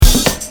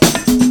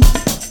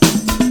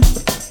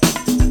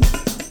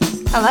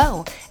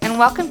Hello, and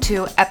welcome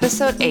to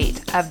episode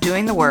 8 of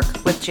Doing the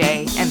Work with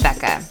Jay and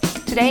Becca.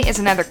 Today is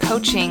another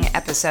coaching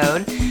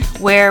episode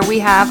where we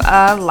have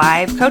a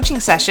live coaching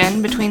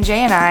session between Jay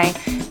and I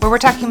where we're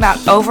talking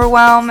about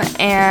overwhelm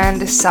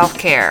and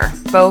self-care,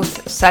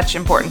 both such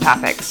important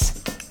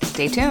topics.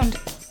 Stay tuned.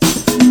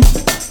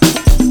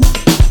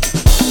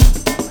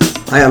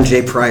 Hi, I'm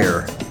Jay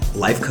Pryor,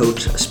 life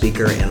coach,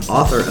 speaker, and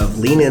author of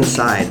Lean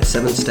Inside,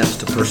 7 Steps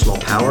to Personal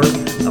Power,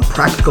 a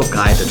practical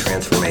guide to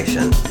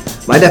transformation.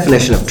 My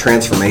definition of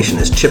transformation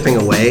is chipping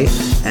away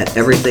at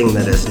everything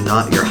that is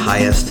not your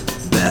highest,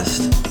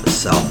 best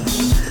self.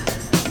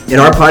 In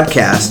our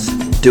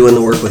podcast, Doing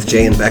the Work with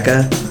Jay and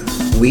Becca,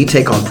 we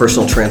take on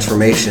personal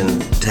transformation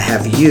to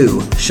have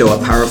you show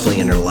up powerfully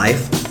in your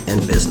life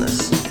and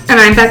business. And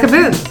I'm Becca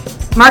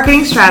Booth,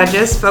 marketing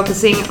strategist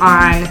focusing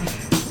on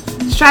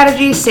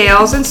strategy,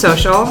 sales, and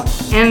social,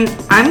 and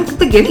I'm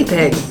the guinea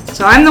pig.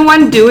 So I'm the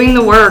one doing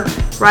the work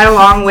right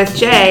along with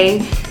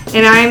Jay,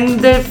 and I'm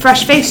the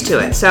fresh face to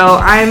it. So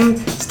I'm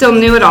still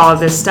new at all of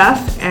this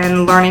stuff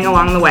and learning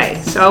along the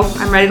way. So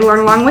I'm ready to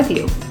learn along with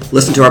you.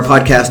 Listen to our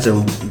podcast,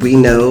 and we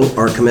know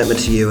our commitment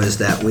to you is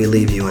that we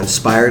leave you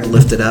inspired,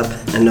 lifted up,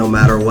 and no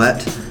matter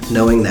what,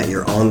 knowing that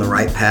you're on the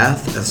right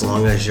path as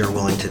long as you're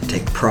willing to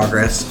take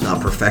progress, not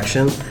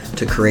perfection,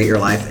 to create your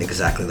life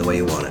exactly the way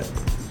you want it.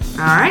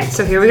 All right,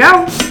 so here we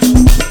go.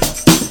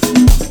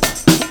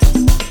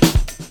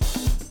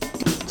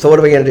 So what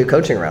are we going to do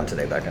coaching around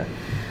today, Becca?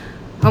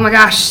 Oh my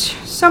gosh,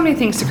 so many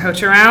things to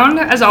coach around,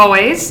 as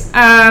always.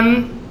 I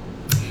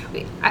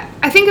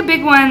think a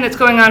big one that's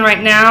going on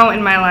right now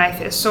in my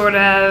life is sort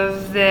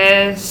of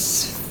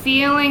this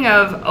feeling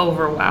of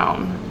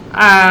overwhelm.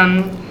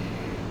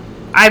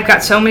 I've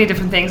got so many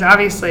different things,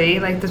 obviously,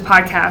 like this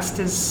podcast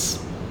it's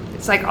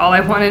like all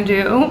I want to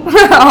do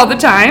all the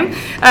time.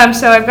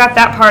 So I've got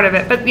that part of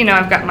it. But,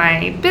 I've got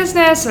my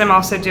business, and I'm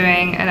also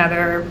doing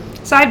another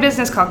side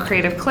business called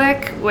Creative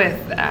Click with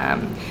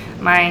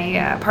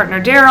my partner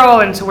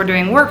Daryl, and so we're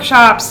doing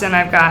workshops, and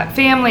I've got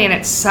family, and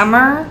it's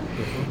summer,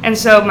 and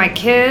so my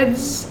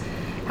kids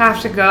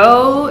have to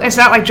go. It's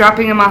not like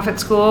dropping them off at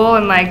school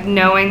and like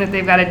knowing that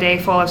they've got a day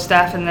full of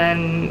stuff, and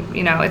then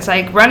it's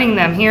like running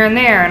them here and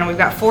there, and we've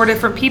got 4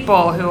 different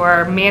people who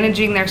are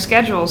managing their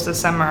schedules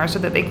this summer so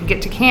that they can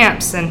get to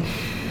camps, and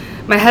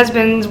my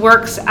husband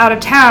works out of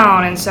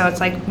town, and so it's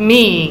like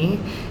me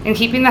and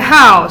keeping the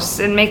house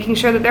and making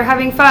sure that they're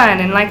having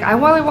fun, and like I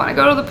really want to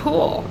go to the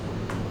pool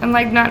and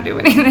like not do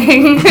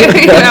anything.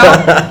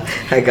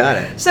 I got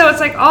it. So it's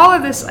like all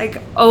of this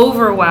like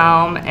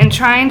overwhelm and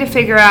trying to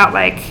figure out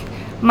like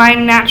my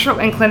natural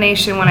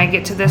inclination when I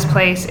get to this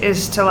place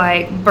is to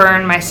like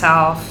burn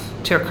myself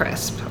to a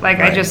crisp. Like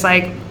right. I just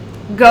like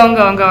go and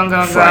go and go and go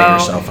and Fry go.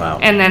 yourself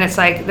out. And then it's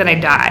like then I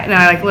die. And then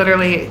I like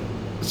literally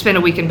spend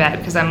a week in bed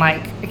because I'm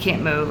like I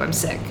can't move. I'm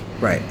sick.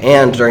 Right.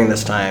 And during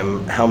this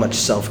time, how much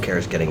self-care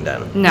is getting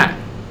done? None.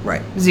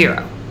 Right.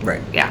 0.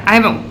 Right. Yeah. I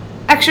haven't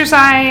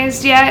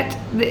exercised yet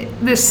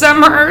this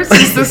summer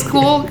since the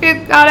school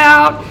kid got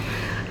out.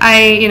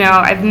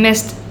 I've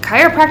missed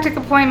chiropractic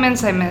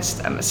appointments. I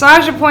missed a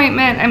massage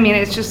appointment. I mean,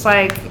 it's just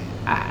like,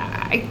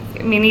 I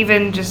mean,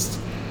 even just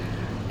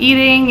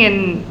eating,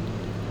 and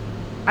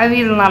I've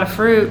eaten a lot of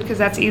fruit because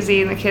that's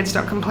easy and the kids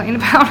don't complain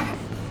about it.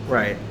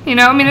 Right.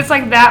 It's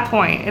like that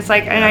point. It's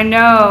like, and I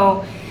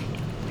know,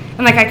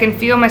 and like I can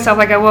feel myself,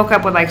 like I woke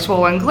up with like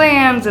swollen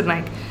glands, and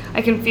like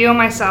I can feel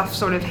myself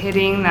sort of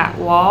hitting that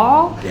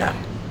wall. Yeah.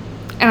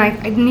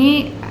 And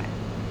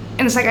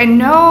and it's like I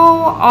know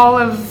all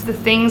of the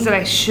things that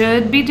I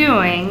should be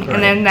doing, right.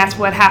 And then that's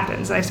what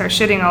happens. I start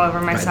shitting all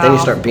over myself. Right. Then you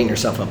start beating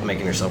yourself up and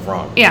making yourself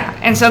wrong. Yeah,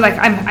 and so like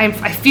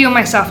I feel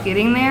myself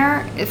getting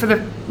there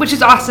which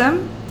is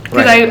awesome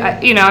because right.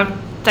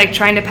 I'm like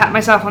trying to pat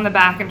myself on the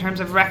back in terms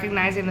of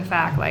recognizing the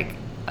fact like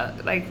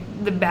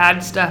the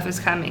bad stuff is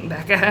coming,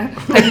 Becca.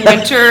 Like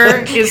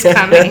winter is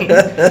coming.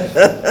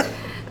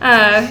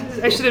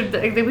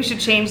 We should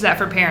change that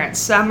for parents.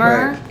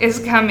 Summer right. is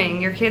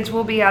coming. Your kids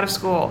will be out of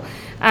school.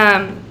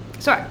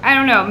 So I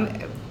don't know.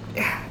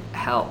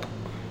 Help.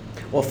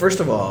 Well, first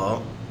of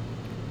all,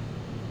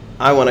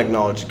 I want to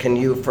acknowledge. Can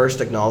you first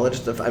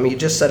acknowledge you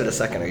just said it a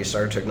second ago. You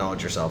started to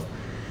acknowledge yourself.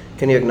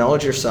 Can you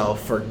acknowledge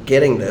yourself for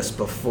getting this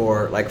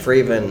before, like for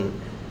even,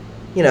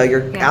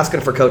 you're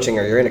asking for coaching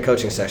or you're in a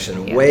coaching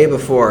session way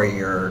before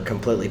you're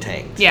completely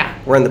tanked. Yeah.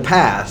 Where in the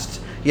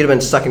past, you'd have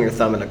been sucking your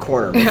thumb in a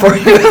corner before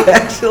you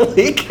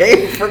actually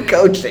came for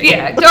coaching.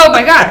 Yeah. Oh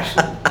my gosh.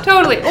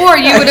 Totally. Or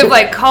you would have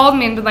like called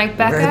me and been like,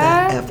 Becca,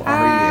 where the F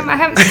are you? I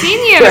haven't seen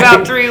you in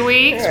about 3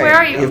 weeks. Right. Where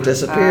are you? You've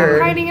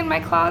disappeared. Hiding in my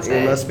closet.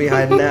 You must be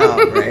hiding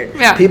out, right?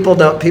 Yeah. People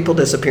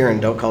disappear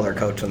and don't call their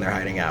coach when they're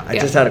hiding out. I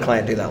just had a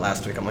client do that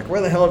last week. I'm like, where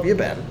the hell have you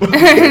been?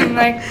 I'm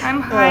like, I'm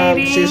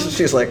hiding.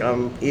 She's like,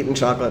 I'm eating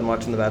chocolate and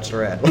watching The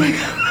Bachelorette.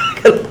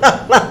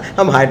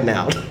 I'm hiding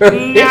out.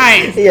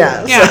 Nice.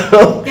 Yeah.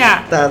 So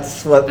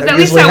that's what but at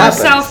least usually that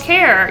happens. was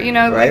self-care,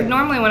 right? Like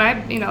normally when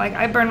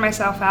I burn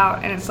myself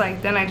out, and it's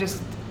like then I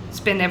just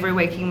spend every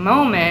waking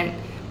moment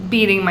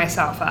beating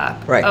myself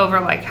up right. over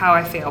like how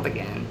I failed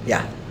again.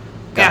 Yeah.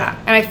 Yeah,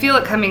 and I feel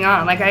it coming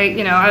on. Like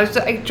I was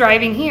like,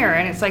 driving here,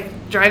 and it's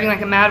like driving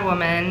like a mad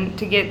woman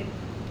to get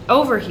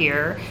over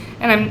here,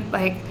 and I'm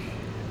like,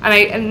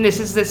 and this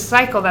is this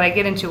cycle that I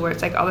get into where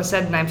it's like all of a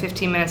sudden I'm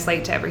 15 minutes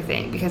late to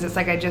everything because it's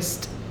like I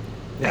just.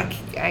 Yeah.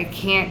 I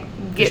can't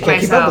get just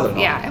can't keep up with myself. it all.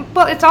 Yeah.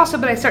 Well, it's also,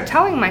 but I start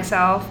telling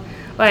myself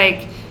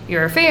like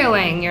you're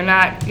failing. You're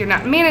not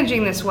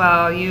managing this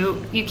well.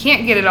 You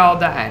can't get it all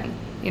done.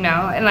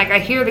 And like I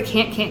hear the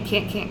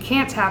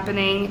can'ts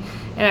happening,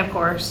 and of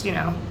course,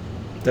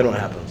 Then what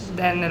happens?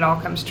 then it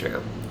all comes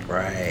true.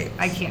 Right.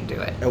 I can't do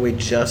it. And we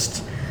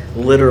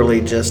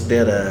literally just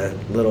did a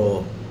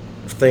little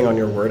thing on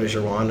your word as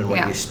your wand, and what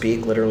Yeah. you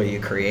speak, literally you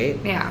create.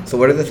 Yeah. So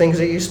what are the things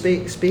that you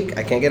speak?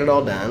 I can't get it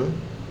all done.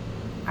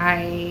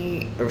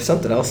 There was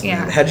something else.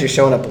 Yeah. Had you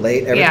showing up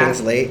late?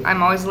 Everything's late.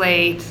 I'm always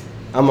late.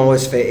 I'm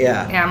always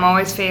Yeah, I'm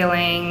always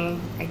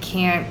failing. I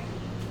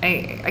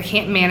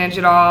can't manage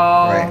it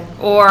all. Right.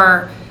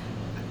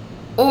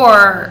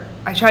 Or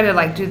I try to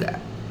like do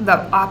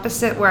the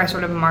opposite where I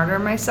sort of martyr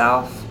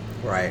myself.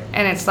 Right.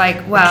 And it's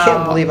like, well, I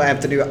can't believe I have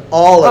to do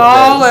all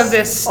of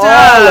this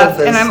stuff,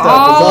 and I'm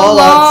all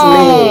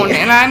alone,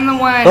 and I'm the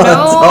one,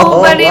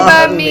 nobody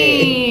but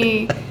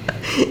me.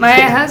 My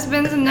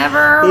husband's never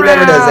around. He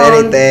never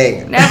does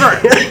anything. Never.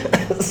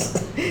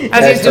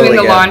 As he's doing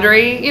the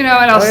laundry, and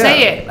I'll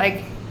say it,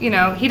 like,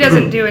 he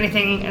doesn't do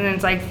anything, and then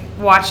it's like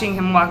watching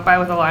him walk by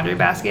with a laundry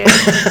basket.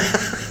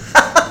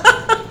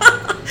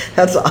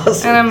 That's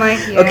awesome. And I'm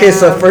like, yeah. Okay,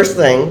 so first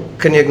thing,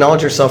 can you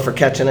acknowledge yourself for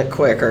catching it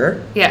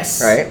quicker?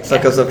 Yes. Right? So,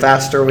 Yeah. because the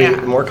faster Yeah.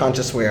 more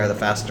conscious we are, the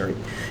faster,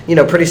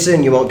 pretty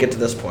soon you won't get to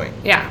this point.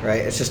 Yeah.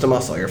 Right? It's just a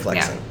muscle you're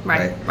flexing.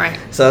 Right.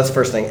 So that's the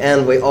first thing.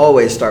 And we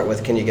always start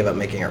with, can you give up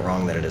making it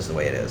wrong that it is the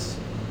way it is?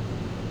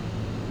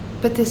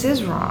 But this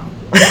is wrong.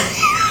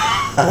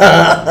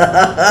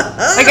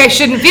 Like I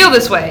shouldn't feel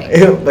this way.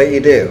 But you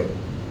do.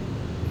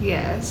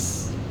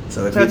 Yes.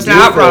 So if So you it's do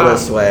not feel wrong.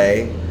 this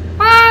way,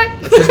 What?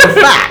 it's just a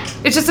fact.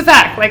 It's just a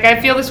fact. Like I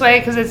feel this way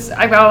because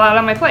I've got a lot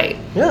on my plate.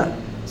 Yeah.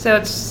 So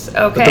it's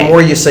okay. But the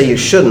more you say you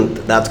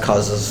shouldn't, that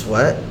causes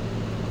what?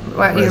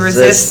 what you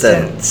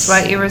resistance.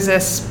 what you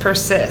resist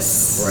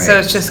persists. Right. So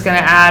it's just going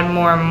to add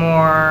more and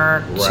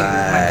more to my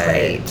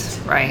Right.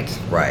 plate.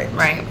 Right.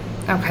 Right.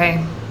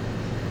 Okay.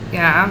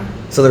 Yeah.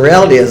 So the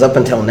reality is, up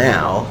until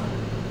now,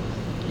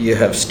 you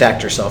have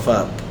stacked yourself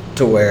up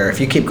to where if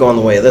you keep going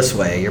the way this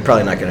way, you're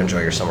probably not going to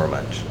enjoy your summer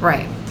much.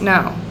 Right.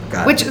 No.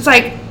 Got it. Which is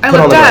like, I Put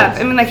on looked the up.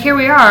 brakes. I mean, like, here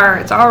we are.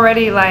 It's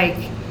already like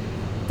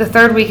the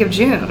third week of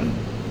June.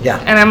 Yeah.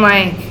 And I'm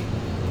like,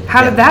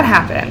 how Yeah. did that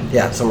happen?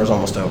 Yeah, summer's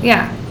almost over.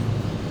 Yeah.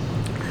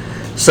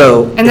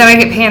 So, And then I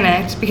get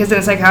panicked because then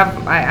it's like,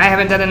 I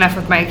haven't done enough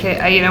with my kid.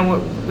 We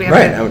have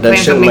right, to I'm done plan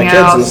shit with my something kids and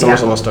the else. summer's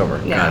Yeah. almost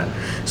over. Yeah. Got it.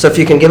 So if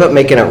you can give up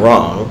making it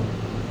wrong,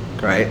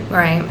 right?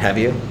 Right. Have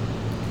you?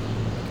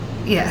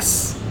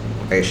 Yes.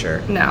 Are you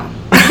sure? No.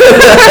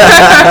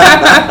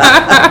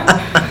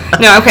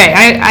 No, okay.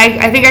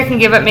 I think I can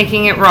give up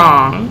making it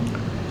wrong.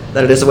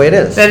 That it is the way it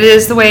is. That it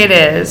is the way it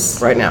is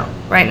Right now.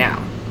 right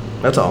now.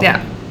 That's all.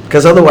 Yeah.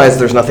 Because otherwise,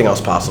 there's nothing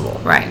else possible.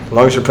 Right. As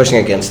long as you're pushing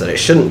against it, it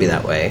shouldn't be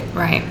that way,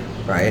 Right.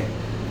 right?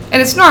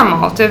 And it's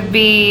normal to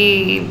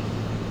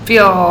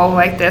feel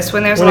like this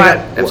when there's a lot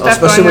of stuff especially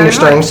going when on you're in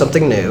starting life.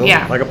 something new,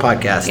 Yeah. like a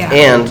podcast, Yeah.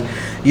 and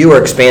you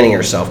are expanding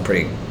yourself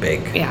pretty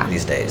big Yeah.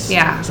 these days.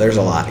 Yeah. So there's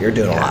a lot. You're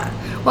doing a Yeah. lot.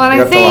 Well, and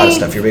You're I up to a lot of think-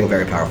 stuff. You're being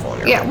very powerful in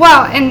your Yeah, life.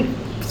 well, and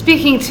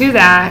speaking to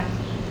that,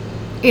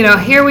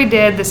 here we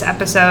did this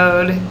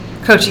episode,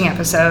 coaching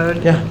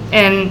episode. Yeah.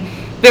 And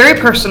very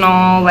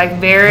personal, like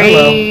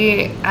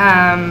very,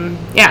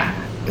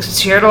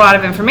 shared a lot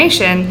of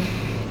information.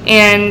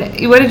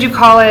 And what did you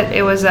call it?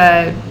 It was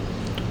a...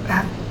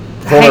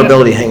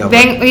 Vulnerability hangover.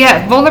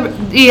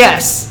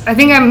 Yes. I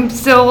think I'm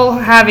still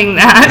having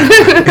that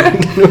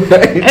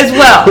Right. as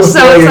well. So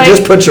Well, it's you like...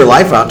 just put your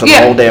life out to the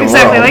whole damn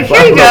exactly. world. Like,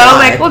 here you go.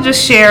 Like, we'll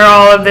just share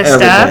all of this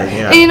stuff. Everything,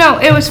 yeah.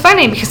 And, it was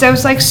funny because I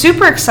was, like,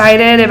 super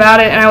excited about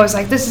it. And I was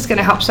like, this is going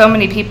to help so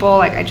many people.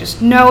 Like, I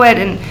just know it.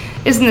 And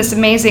isn't this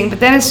amazing? But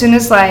then as soon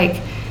as, like,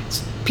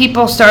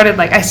 people started,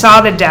 like, I saw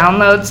the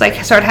downloads, like,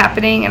 start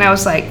happening. And I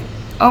was like,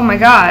 oh, my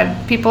God,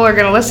 people are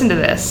going to listen to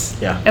this.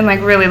 Yeah. And,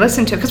 like, really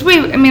listen to it. Because we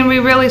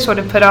really sort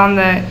of put on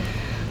the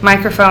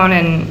microphone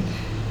and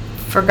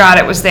forgot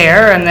it was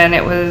there, and then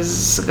it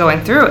was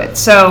going through it.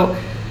 So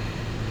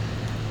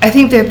I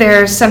think that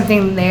there's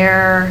something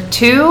there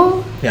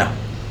too. Yeah.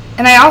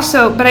 And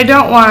I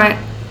don't want,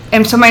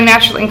 and so my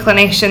natural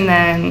inclination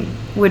then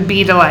would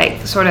be to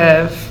like sort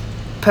of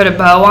put a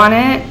bow on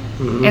it.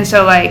 Mm-hmm. And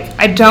so like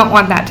I don't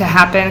want that to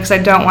happen because I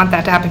don't want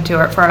that to happen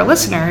for our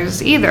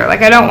listeners either.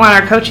 Like I don't want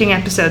our coaching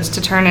episodes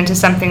to turn into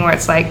something where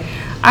it's like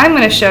I'm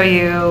going to show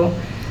you,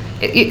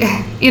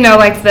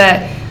 like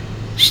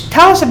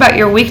tell us about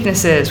your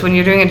weaknesses when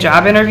you're doing a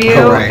job interview,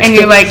 Oh, right. and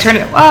you like turn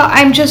it. Well,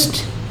 I'm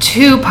just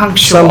too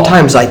punctual.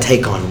 Sometimes I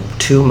take on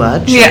too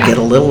much. Yeah. I get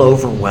a little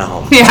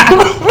overwhelmed.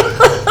 Yeah.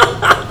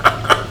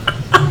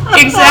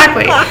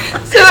 Exactly.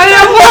 So I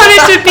don't want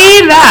it to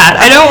be that.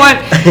 I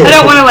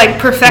don't want to like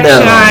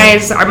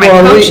perfectionize my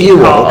coaching you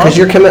call. because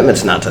your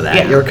commitment's not to that.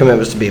 Yeah. Your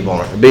commitment's to be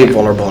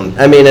vulnerable.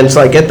 And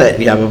so I get that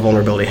you have a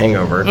vulnerability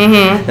hangover,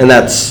 and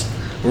that's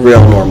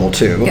real normal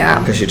too. Yeah.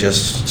 Because you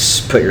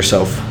just put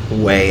yourself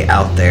way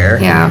out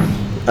there. Yeah.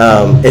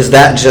 Is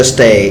that just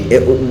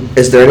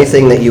is there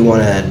anything that you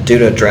want to do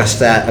to address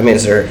that? I mean,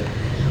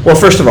 well,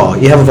 first of all,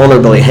 you have a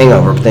vulnerability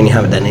hangover, but then you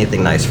haven't done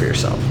anything nice for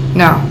yourself.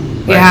 No.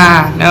 Right.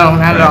 Yeah, no,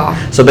 not at all.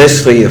 So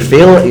basically, you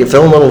feel a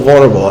little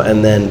vulnerable,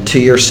 and then to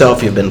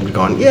yourself, you've been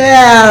going,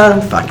 yeah,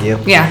 fuck you.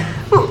 Yeah.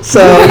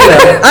 So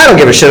I don't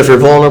give a shit if you're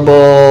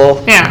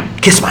vulnerable. Yeah.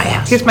 Kiss my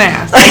ass. Kiss my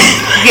ass.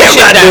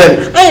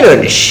 I ain't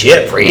doing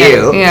shit for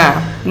you.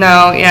 Yeah.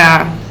 No,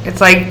 yeah. It's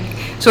like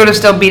sort of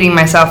still beating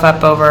myself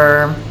up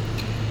over,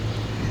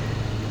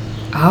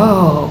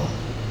 oh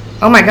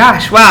my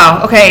gosh,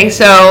 wow. Okay,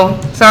 so,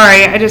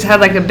 sorry, I just had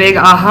like a big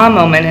aha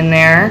moment in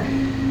there.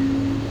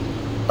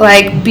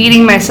 Like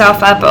beating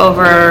myself up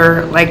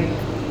over like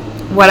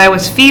what I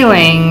was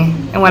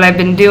feeling and what I've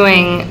been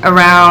doing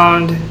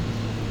around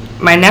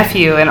my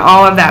nephew and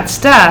all of that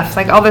stuff.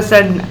 Like all of a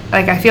sudden,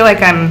 like I feel like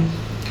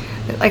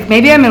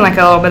maybe I'm in like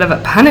a little bit of a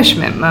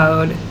punishment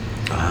mode.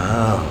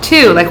 Oh.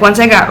 Too. Like once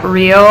I got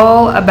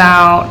real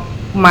about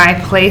my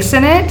place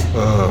in it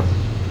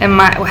and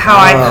how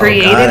I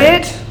created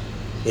it.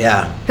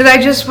 Yeah. Because I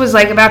just was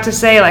like about to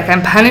say like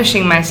I'm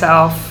punishing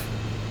myself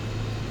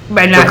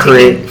by not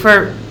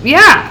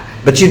yeah.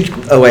 But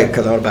because I want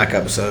to back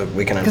up so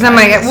we can. Because I'm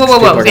like,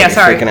 whoa, yeah,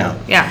 sorry. Freaking out.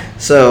 Yeah.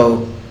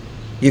 So,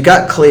 you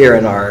got clear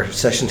in our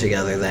session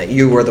together that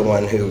you were the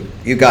one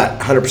you got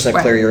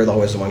 100% clear. You're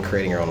always the one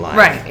creating your own life.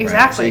 Right.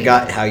 Exactly. So you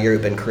got how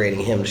you've been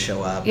creating him to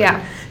show up. Yeah.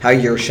 And how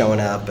you're showing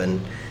up,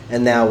 and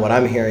now what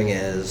I'm hearing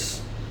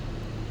is,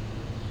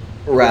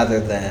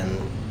 rather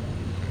than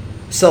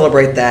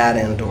celebrate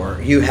that or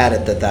you had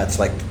it that's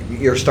like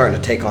you're starting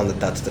to take on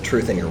that's the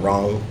truth and you're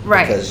wrong.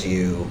 Right. Because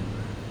you.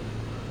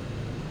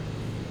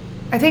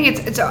 I think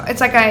it's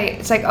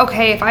like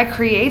okay, if I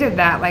created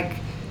that like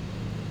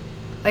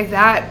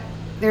that,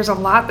 there's a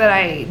lot that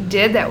I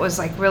did that was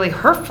like really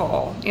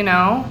hurtful,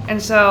 and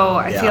so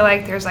I feel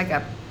like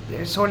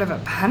there's sort of a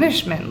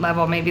punishment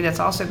level maybe that's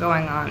also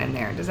going on in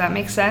there. Does that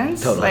make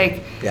sense?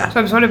 Totally. So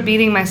I'm sort of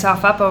beating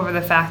myself up over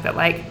the fact that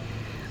like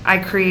I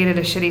created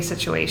a shitty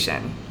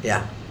situation.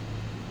 Yeah,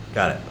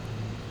 got it.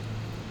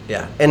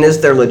 Yeah, and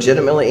is there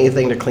legitimately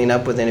anything to clean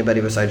up with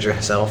anybody besides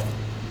yourself?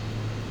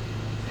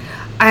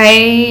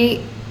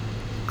 I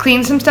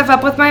cleaned some stuff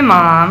up with my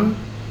mom.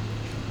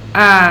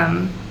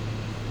 I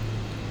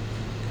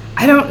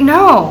don't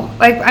know.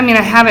 Like, I mean,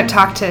 I haven't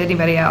talked to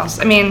anybody else.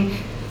 I mean,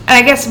 and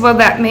I guess, well,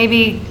 that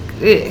maybe,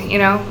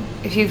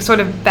 if you sort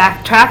of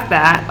backtrack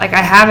that, like,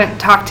 I haven't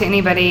talked to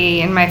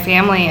anybody in my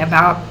family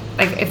about,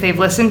 like, if they've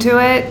listened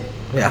to it.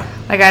 Yeah.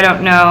 Like, I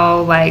don't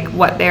know, like,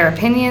 what their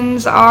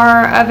opinions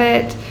are of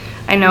it.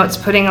 I know it's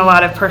putting a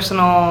lot of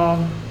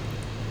personal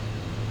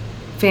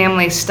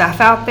family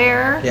stuff out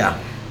there. Yeah.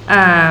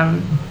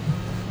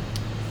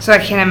 So I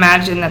can't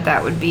imagine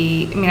that would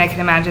be, I can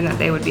imagine that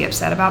they would be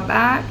upset about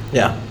that.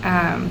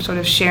 Yeah. Sort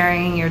of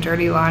sharing your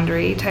dirty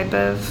laundry type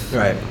of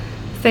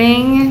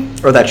thing.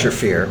 Or that's your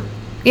fear.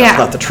 Yeah. That's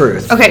not the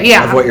truth. Okay,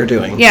 yeah. Of what you're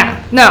doing.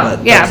 Yeah. No,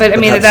 but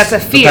that's a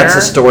fear. That's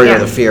the story or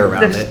the fear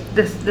around it.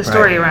 The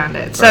story around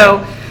it. So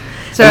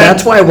and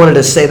that's why I wanted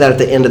to say that at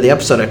the end of the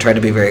episode. I tried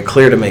to be very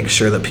clear to make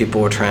sure that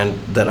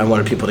that I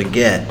wanted people to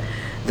get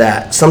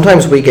that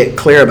sometimes we get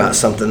clear about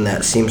something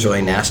that seems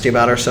really nasty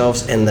about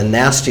ourselves, and the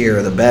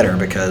nastier the better,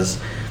 because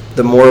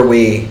the more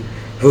we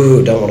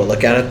don't want to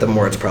look at it, the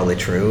more it's probably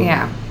true.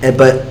 Yeah. And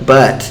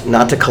but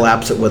not to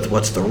collapse it with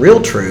what's the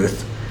real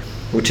truth,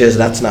 which is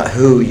that's not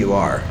who you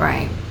are.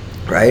 Right.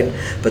 Right?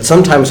 But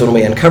sometimes when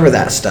we uncover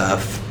that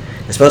stuff,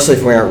 especially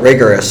if we aren't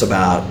rigorous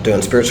about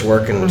doing spiritual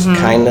work and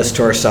kindness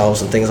to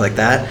ourselves and things like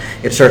that,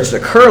 it starts to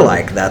occur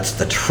like that's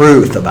the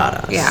truth about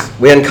us. Yeah.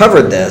 We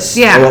uncovered this,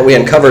 and what we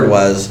uncovered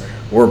was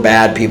we're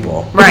bad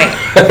people. Right.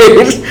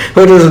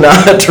 Which is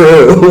not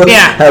true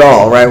at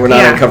all, right? We're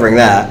not uncovering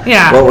that.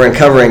 Yeah. What we're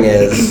uncovering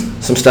is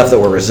some stuff that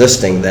we're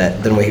resisting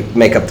that then we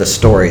make up this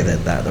story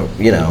that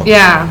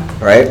Yeah.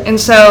 Right? And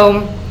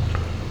so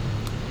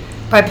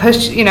by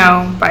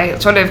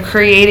sort of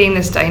creating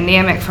this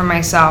dynamic for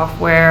myself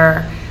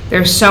where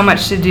there's so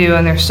much to do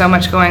and there's so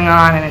much going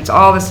on and it's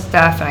all this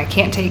stuff and I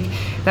can't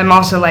I'm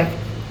also like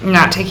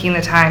not taking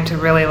the time to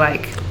really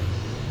like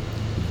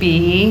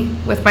be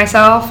with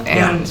myself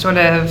and sort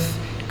of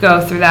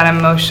go through that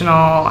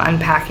emotional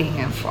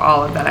unpacking of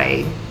all of that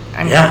I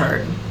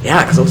uncovered.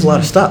 Yeah, because it was a lot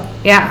of stuff.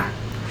 Yeah.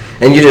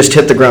 And you just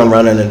hit the ground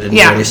running and didn't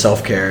do any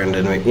self-care and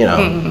didn't,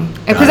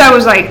 Because I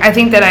was like, I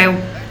think that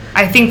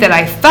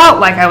I felt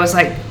like I was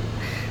like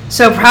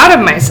so proud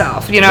of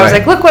myself. I was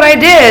like, look what I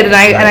did, and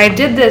I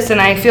did this,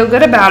 and I feel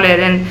good about it,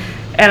 and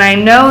I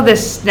know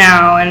this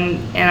now,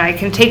 and I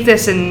can take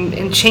this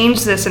and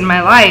change this in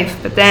my life.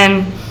 But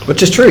then,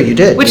 which is true, you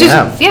did. Which is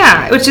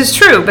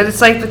true. But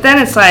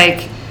then it's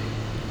like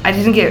I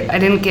didn't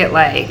get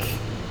like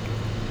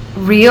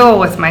real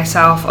with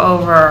myself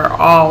over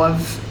all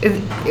of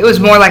it. It was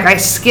more like I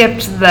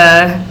skipped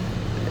the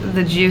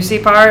juicy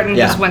part and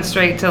just went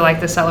straight to like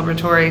the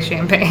celebratory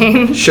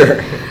champagne.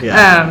 Sure.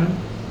 Yeah.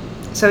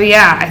 So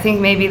yeah, I think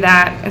maybe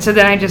that, and so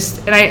then I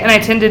just and I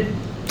tended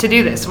to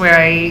do this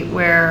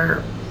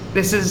where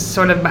this is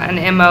sort of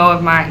an MO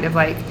of mine of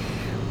like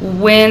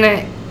when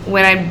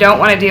I don't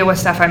want to deal with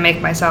stuff, I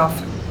make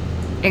myself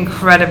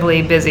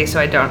incredibly busy so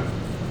I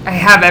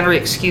have every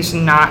excuse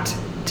not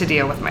to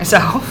deal with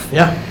myself.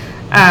 Yeah.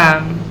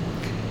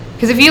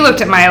 Because if you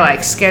looked at my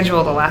like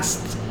schedule the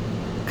last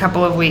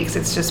couple of weeks,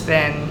 it's just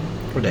been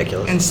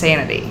ridiculous,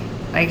 insanity.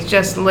 Like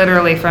just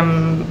literally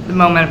from the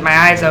moment my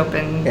eyes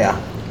open,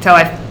 till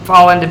I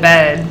fall into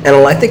bed. And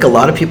I think a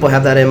lot of people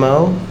have that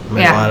MO.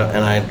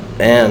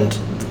 And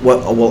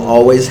what will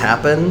always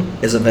happen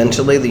is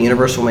eventually the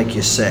universe will make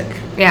you sick.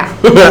 Yeah.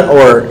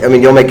 Or, I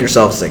mean, you'll make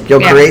yourself sick. You'll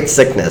create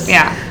sickness.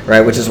 Yeah.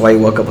 Right? Which is why you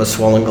woke up with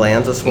swollen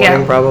glands this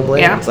morning,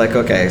 probably. Yeah. It's like,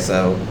 okay,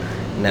 so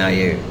now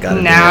you got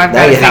to I've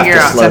got to figure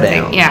out slow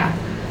something. down. Yeah.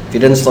 If you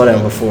didn't slow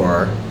down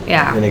before,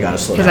 then you got to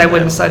slow down. Because I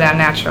wouldn't slow down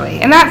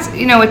naturally. And that's,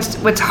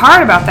 what's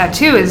hard about that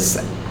too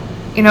is,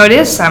 it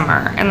is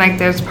summer. And like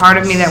there's part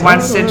of me that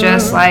wants to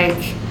just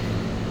like,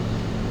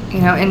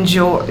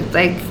 enjoy,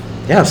 like.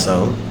 Yeah,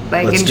 so.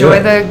 Like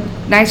enjoy the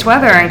nice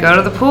weather and go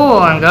to the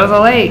pool and go to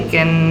the lake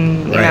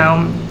and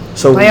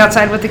play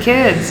outside with the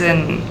kids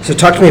and. So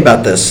talk to me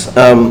about this.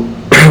 One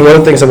of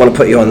the things I want to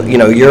put you on,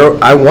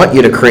 I want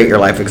you to create your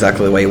life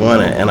exactly the way you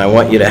want it, and I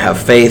want you to have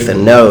faith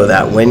and know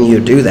that when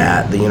you do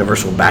that, the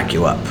universe will back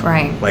you up.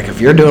 Right. Like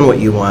if you're doing what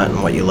you want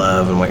and what you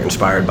love and what you're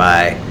inspired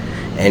by,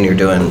 and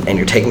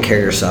you're taking care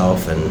of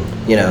yourself,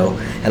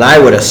 and I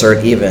would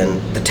assert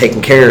even the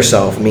taking care of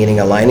yourself, meaning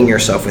aligning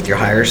yourself with your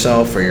higher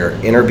self or your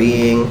inner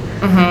being,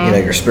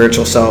 your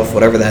spiritual self,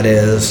 whatever that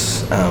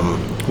is,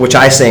 which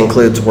I say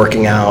includes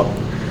working out,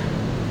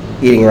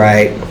 eating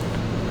right,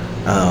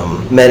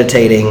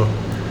 meditating,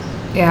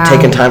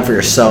 taking time for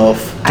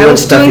yourself, doing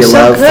stuff you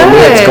love. For me,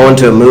 it's going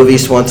to a movie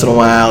once in a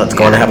while. It's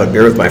going to have a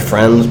beer with my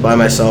friends by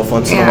myself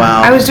once in a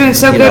while. I was doing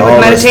so good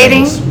with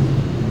meditating.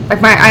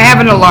 Like I have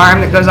an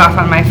alarm that goes off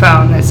on my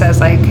phone that says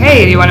like,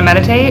 "Hey, do you want to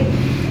meditate?"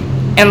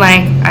 And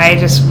like I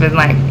just been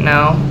like,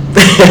 "No."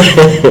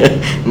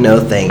 No,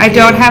 thank you. I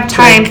don't have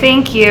time.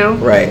 Thank you.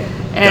 Right.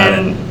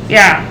 And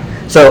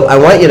So I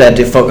want you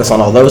to focus on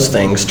all those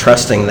things,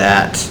 trusting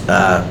that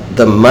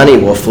the money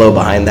will flow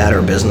behind that,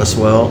 or business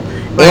will,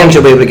 and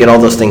you'll be able to get all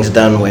those things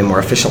done way more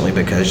efficiently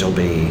because you'll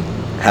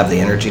have the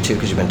energy to,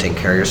 because you've been taking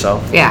care of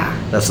yourself. Yeah.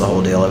 That's the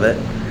whole deal of it.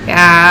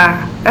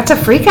 Yeah, that's a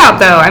freak out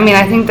though. I mean,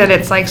 I think that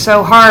it's like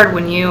so hard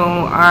when you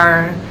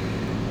are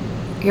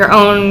your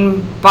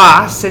own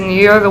boss and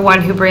you're the one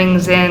who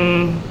brings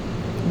in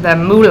the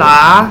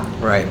moolah.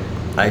 Right.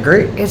 I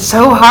agree. It's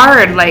so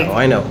hard. Like. Oh,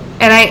 I know.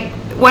 And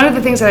one of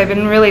the things that I've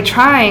been really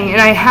trying,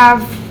 and I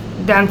have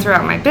done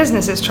throughout my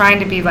business, is trying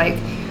to be like,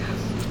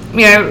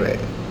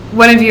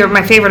 one of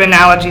my favorite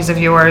analogies of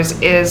yours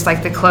is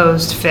like the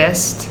closed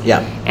fist. Yeah.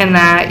 And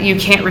that you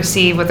can't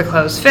receive with a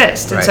closed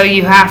fist. And right. So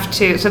you have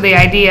to, so the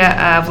idea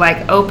of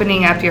like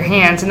opening up your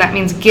hands, and that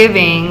means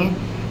giving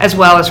as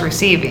well as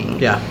receiving.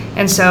 Yeah.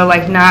 And so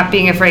like not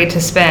being afraid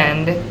to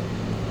spend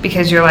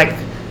because you're like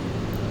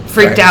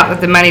freaked out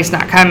that the money's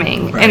not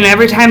coming. Right. And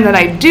every time that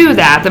I do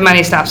that, the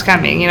money stops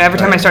coming, every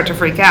time I start to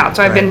freak out.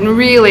 So I've been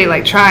really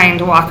like trying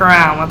to walk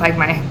around with like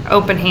my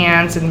open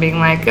hands and being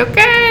like,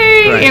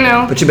 okay,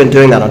 But you've been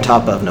doing that on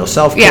top of no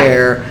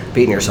self-care,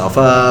 beating yourself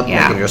up,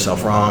 making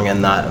yourself wrong,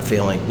 and not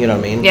feeling, you know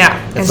what I mean?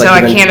 Yeah. It's and so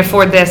I can't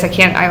afford this.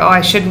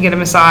 I shouldn't get a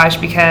massage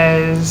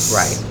because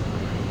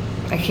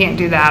I can't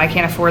do that. I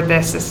can't afford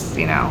this.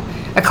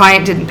 A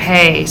client didn't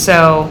pay.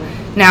 So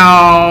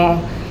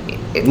now...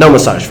 No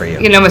massage for you.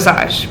 No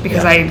massage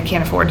because I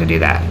can't afford to do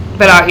that.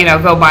 But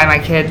I'll, go buy my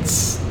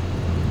kids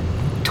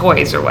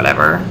toys or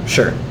whatever.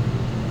 Sure.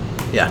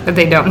 Yeah. That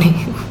they don't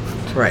need.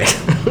 Right.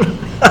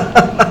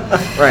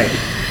 Right.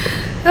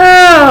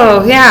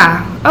 Oh,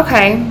 yeah.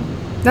 Okay.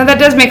 Now that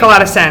does make a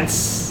lot of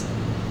sense.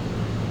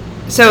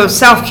 So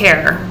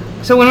self-care.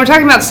 So when we're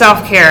talking about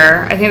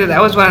self-care, I think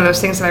that was one of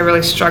those things that I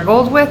really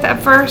struggled with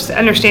at first,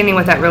 understanding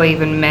what that really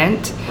even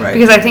meant. Right.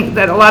 Because I think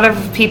that a lot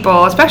of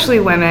people, especially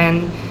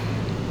women,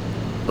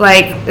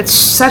 like, it's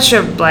such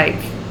a, like,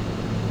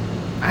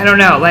 I don't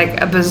know, like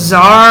a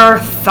bizarre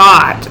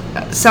thought.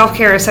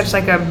 Self-care is such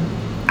like a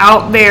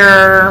out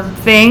there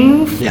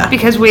thing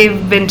because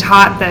we've been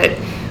taught that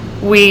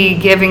we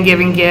give and give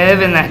and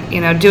give, and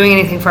that, doing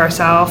anything for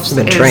ourselves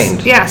is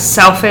trained.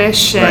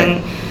 Selfish,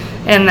 and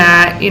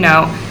that,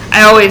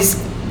 I always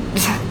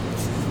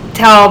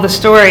tell the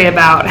story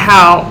about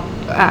how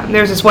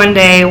there's this one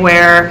day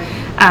where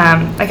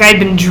like I'd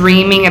been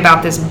dreaming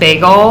about this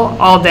bagel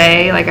all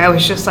day. Like I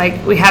was just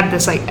like, we had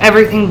this like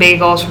everything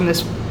bagels from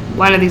this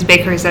one of these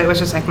bakeries that was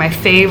just like my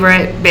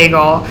favorite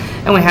bagel,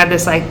 and we had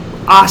this like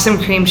awesome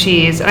cream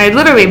cheese, and I'd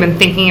literally been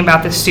thinking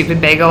about this stupid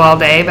bagel all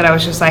day, but I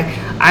was just like,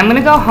 I'm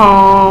gonna go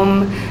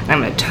home and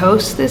I'm gonna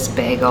toast this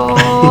bagel.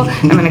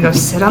 I'm gonna go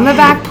sit on the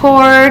back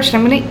porch and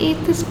I'm gonna eat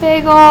this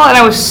bagel, and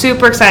I was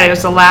super excited. It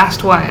was the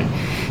last one.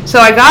 So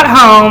I got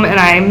home and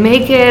I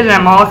make it and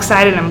I'm all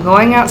excited. I'm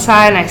going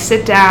outside and I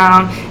sit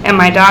down and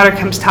my daughter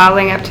comes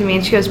toddling up to me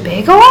and she goes,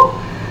 "Bagel?"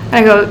 And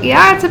I go,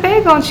 "Yeah, it's a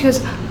bagel." And she goes,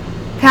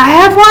 "Can I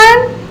have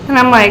one?" And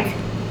I'm like,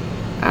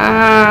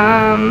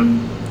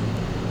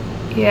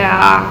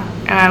 yeah.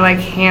 And I like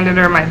handed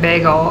her my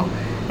bagel.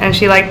 And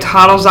she like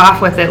toddles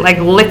off with it, like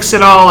licks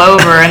it all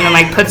over and then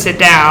like puts it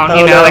down,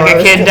 like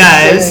a kid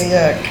does.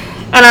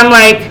 And I'm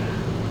like,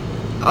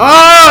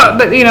 oh,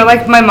 but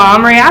like my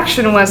mom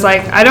reaction was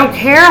like, I don't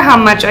care how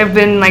much I've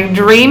been like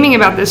dreaming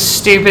about this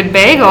stupid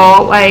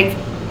bagel, like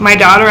my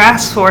daughter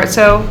asked for it,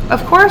 so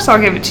of course I'll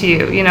give it to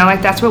you,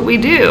 like that's what we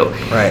do.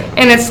 Right.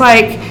 And it's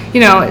like,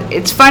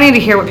 it's funny to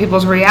hear what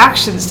people's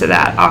reactions to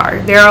that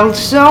are. There are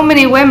so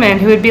many women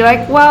who would be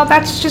like, well,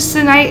 that's just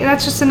a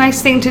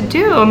nice thing to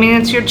do. I mean,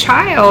 it's your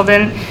child,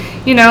 and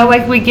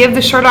like we give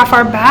the shirt off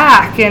our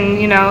back, and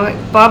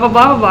blah blah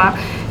blah blah blah.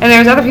 And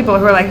there's other people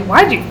who are like,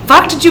 why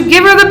did you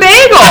give her the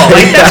bagel?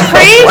 Like that's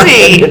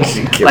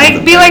crazy.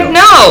 Like be like,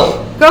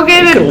 no. Go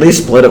get it. You could at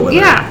least split it with her.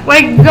 Yeah,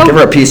 like go give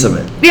her a piece of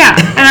it. Yeah,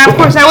 and of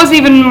course that wasn't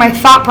even my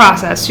thought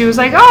process. She was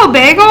like, "Oh,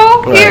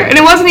 bagel here," and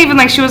it wasn't even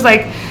like she was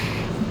like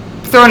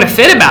throwing a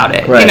fit about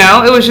it. Right.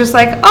 It was just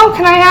like, "Oh,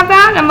 can I have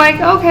that?" And I'm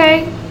like,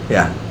 "Okay."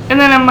 Yeah. And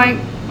then I'm like,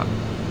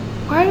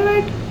 "Why did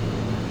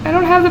I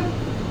don't have the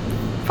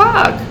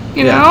fuck,"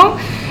 know?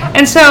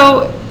 And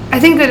so I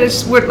think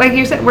that we're like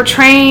you said, we're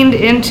trained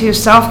into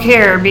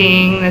self-care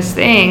being this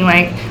thing.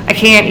 Like, I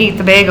can't eat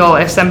the bagel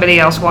if somebody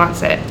else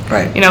wants it.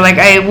 Right. Like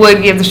I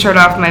would give the shirt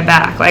off my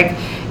back. Like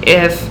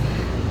if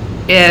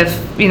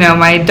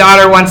my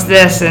daughter wants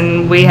this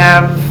and we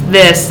have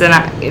this, and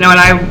and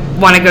I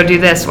want to go do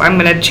this, I'm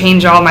going to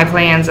change all my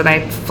plans and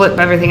I flip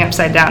everything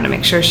upside down to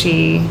make sure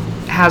she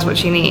has what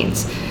she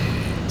needs.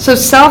 So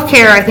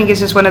self-care, I think, is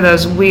just one of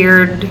those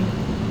weird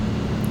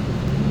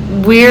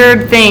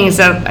things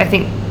that I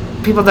think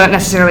people don't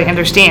necessarily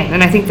understand,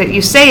 and I think that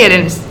you say it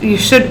and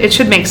it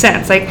should make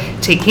sense, like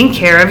taking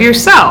care of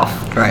yourself.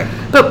 Right.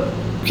 But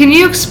can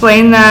you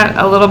explain that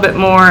a little bit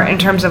more in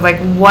terms of like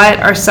what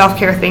are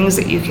self-care things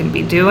that you can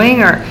be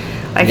doing, or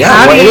like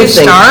how do you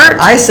start?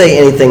 I say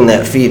anything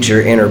that feeds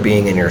your inner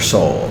being and your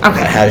soul.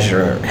 Okay. That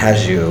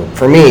has you.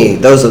 For me,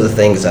 those are the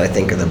things that I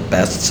think are the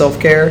best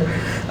self-care.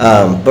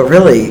 But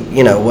really,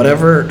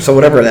 whatever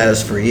that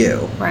is for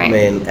you. Right. I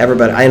mean,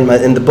 everybody.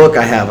 In the book,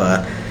 I have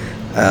a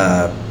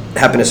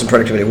happiness and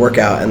productivity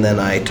workout, and then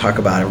I talk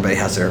about everybody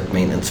has their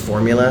maintenance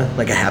formula,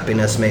 like a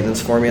happiness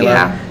maintenance formula.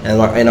 Yeah.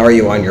 And are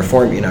you on your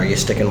formula? Are you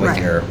sticking with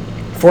your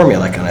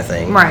formula kind of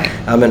thing? Right.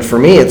 And for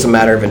me, it's a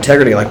matter of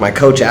integrity. Like my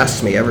coach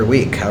asks me every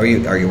week, are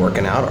you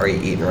working out? Are you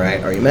eating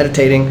right? Are you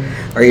meditating?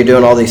 Are you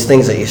doing all these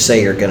things that you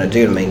say you're going to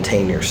do to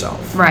maintain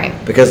yourself? Right.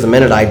 Because the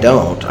minute I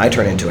don't, I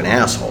turn into an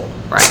asshole.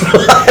 Right.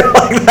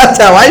 Like, that's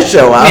how I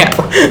show up.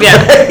 Yeah.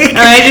 And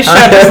I just show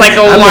up as like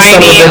a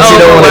whiny,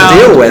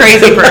 overwhelmed,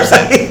 crazy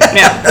person.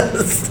 Yeah.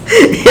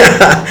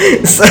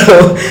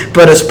 So,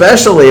 but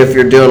especially if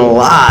you're doing a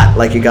lot,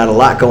 like you got a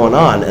lot going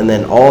on, and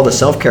then all the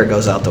self-care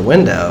goes out the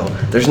window,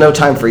 there's no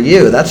time for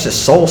you. That's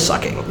just soul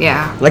sucking.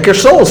 Yeah. Like your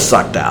soul's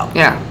sucked out.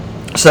 Yeah.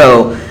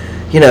 So,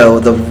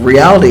 the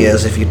reality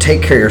is if you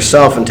take care of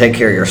yourself and take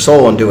care of your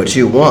soul and do what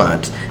you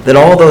want, then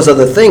all those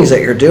other things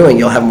that you're doing,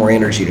 you'll have more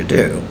energy to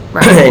do.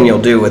 Right. And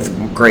you'll do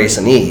with grace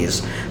and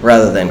ease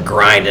rather than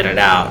grinding it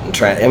out and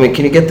trying. I mean,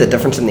 can you get the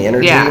difference in the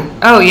energy? Yeah.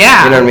 Oh,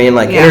 yeah. You know what I mean?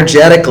 Like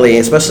energetically,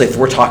 especially if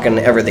we're talking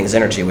everything's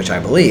energy, which I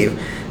believe,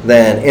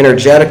 then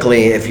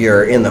energetically, if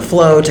you're in the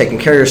flow, taking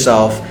care of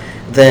yourself,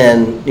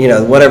 then,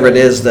 whatever it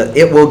is, that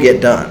it will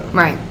get done.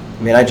 Right.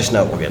 I mean, I just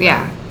know it will get done.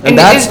 Yeah. And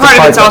that's part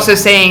of it's also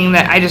saying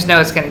that I just know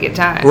it's going to get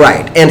done.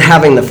 Right. And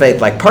having the faith.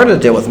 Like, part of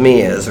the deal with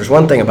me is, there's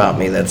one thing about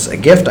me that's a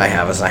gift I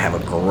have, is I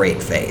have a great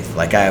faith.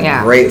 Like, I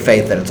have great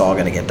faith that it's all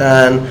going to get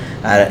done.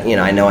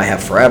 I know I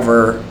have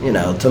forever.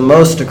 To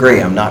most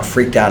degree, I'm not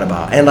freaked out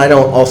about. And I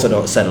don't set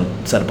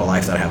up a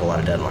life that I have a lot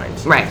of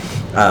deadlines. Right.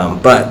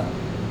 But,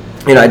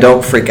 I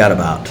don't freak out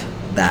about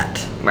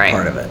that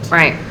part of it.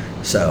 Right.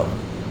 So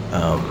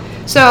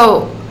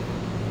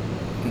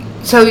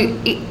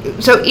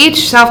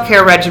each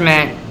self-care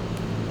regimen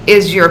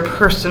is your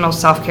personal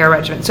self-care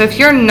regimen. So if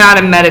you're not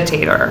a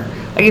meditator,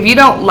 like if you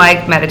don't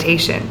like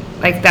meditation,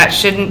 like that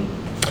shouldn't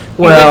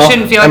feel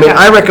like that.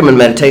 I recommend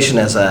meditation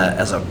as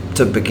a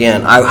to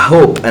begin. I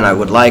hope and I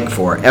would like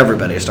for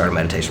everybody to start a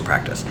meditation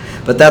practice,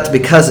 but that's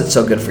because it's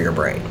so good for your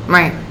brain.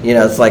 Right.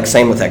 It's like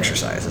same with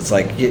exercise. It's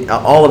like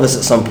all of us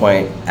at some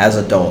point as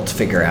adults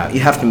figure out you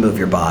have to move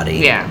your body.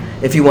 Yeah.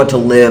 If you want to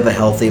live a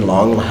healthy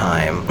long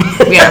time,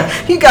 yeah,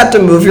 you got to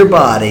move your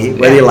body,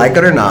 whether you like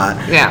it or not.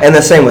 Yeah. And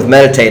the same with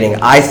meditating,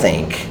 I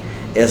think,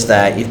 is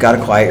that you've got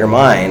to quiet your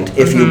mind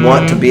if you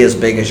want to be as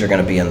big as you're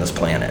going to be on this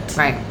planet.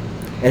 Right.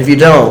 And if you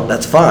don't,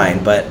 that's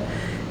fine. But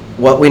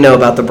what we know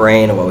about the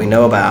brain and what we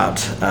know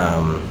about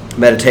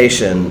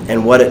meditation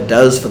and what it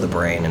does for the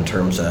brain in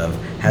terms of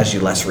has you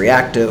less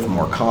reactive,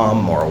 more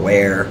calm, more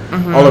aware,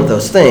 all of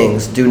those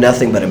things do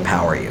nothing but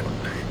empower you.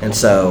 And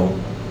so,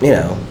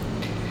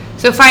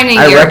 So finding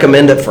I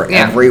recommend it for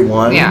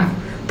everyone. Yeah.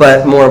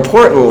 But more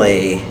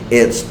importantly,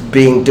 it's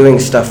doing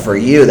stuff for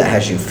you that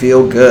has you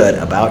feel good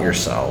about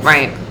yourself.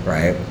 Right.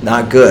 Right?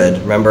 Not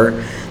good.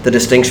 Remember the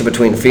distinction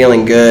between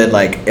feeling good,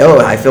 like, oh,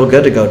 I feel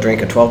good to go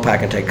drink a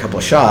 12-pack and take a couple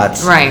of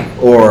shots. Right.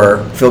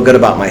 Or feel good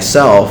about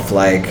myself,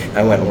 like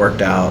I went and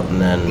worked out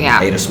and then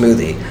ate a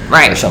smoothie.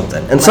 Right. Or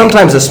something. And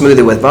sometimes a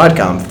smoothie with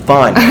vodka, I'm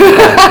fine.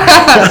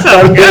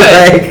 Sounds good.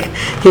 Like,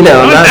 I'm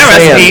not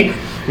saying,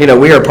 recipe.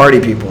 We are party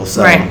people,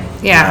 so. Right.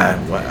 Yeah.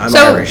 I'm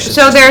Irish.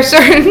 So there are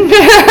certain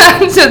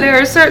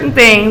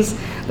things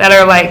that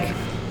are like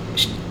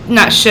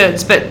not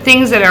shoulds, but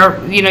things that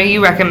are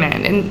you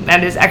recommend, and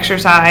that is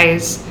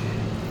exercise,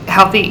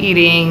 healthy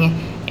eating,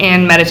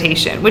 and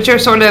meditation, which are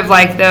sort of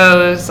like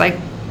those like.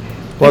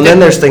 Well, and then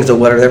there's things that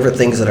whatever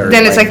things that are.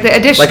 Then it's like the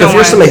additional. Like if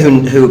you're somebody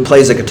who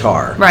plays a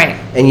guitar, right,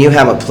 and you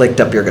haven't picked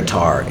up your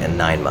guitar in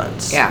 9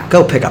 months,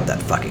 go pick up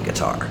that fucking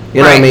guitar.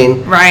 You know what I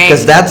mean? Right.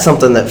 Because that's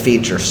something that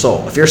feeds your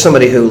soul. If you're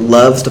somebody who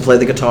loves to play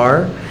the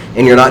guitar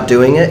and you're not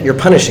doing it, you're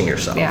punishing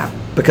yourself. Yeah.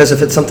 Because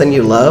if it's something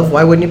you love,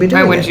 why wouldn't you be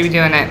doing it? Why wouldn't you be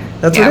doing it?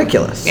 That's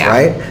ridiculous,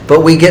 right?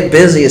 But we get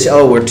busy as,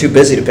 we're too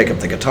busy to pick up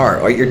the guitar.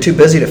 Or you're too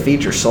busy to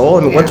feed your soul.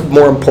 I mean, what's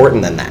more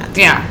important than that?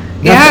 Yeah.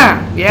 Nothing.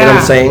 Yeah. You know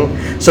what I'm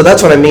saying? So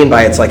that's what I mean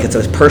by it's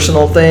a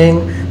personal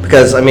thing.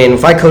 Because, I mean,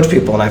 if I coach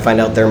people and I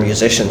find out they're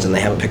musicians and they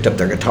haven't picked up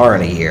their guitar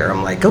in a year,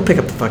 I'm like, go pick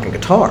up the fucking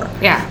guitar.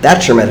 Yeah.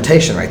 That's your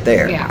meditation right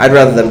there. Yeah. I'd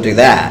rather them do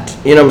that.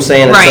 You know what I'm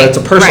saying? Right. So it's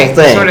a personal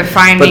thing. Sort of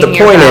finding but the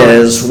your point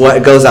balance. is,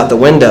 what goes out the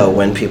window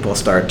when people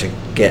start to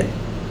get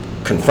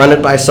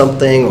confronted by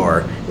something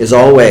or is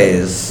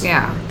always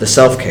the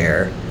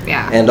self-care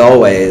and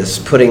always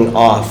putting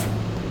off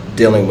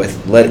dealing with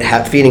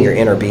feeding your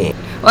inner being.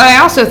 Well, I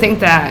also think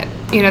that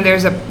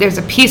there's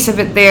a piece of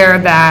it there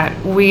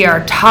that we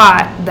are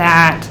taught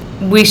that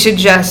we should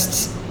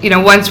just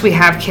once we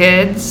have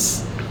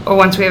kids or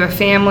once we have a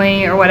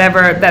family or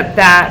whatever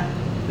that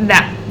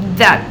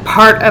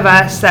part of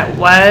us that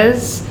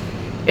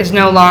is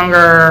no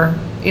longer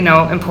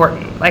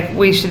important. Like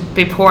we should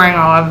be pouring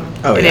all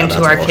of it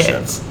into our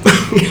kids.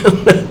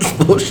 That's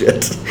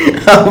bullshit.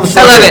 I love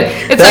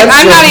it. It's like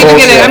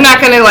I'm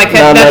not gonna like.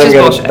 That's just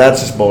bullshit. That's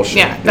just bullshit.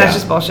 Yeah, that's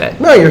just bullshit.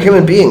 No, you're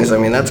human beings. I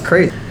mean, that's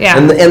crazy. Yeah.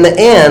 And in the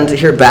end,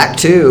 here back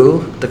to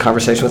the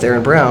conversation with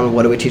Aaron Brown.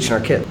 What are we teaching our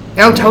kid?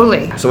 Oh,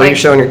 totally. So what are you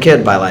showing your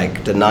kid by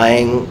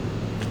denying,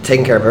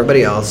 taking care of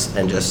everybody else,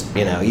 and just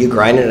you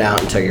grinding it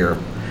out until you're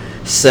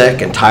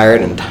sick and tired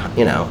and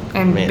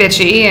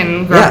bitchy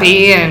and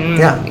grumpy and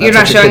you're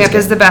not showing up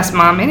as the best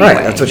mom anyway.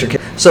 Right, that's what your kid.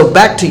 So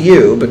back to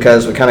you,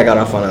 because we kind of got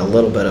off on a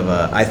little bit of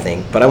a I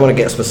think, but I want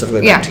to get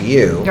specifically back to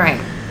you. Right.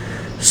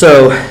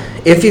 So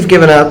if you've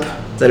given up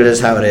that it is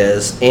how it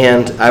is,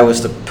 and I was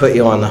to put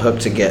you on the hook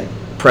to get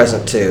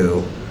present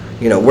to,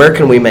 where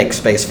can we make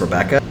space for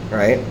Becca,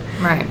 right?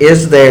 Right.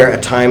 Is there a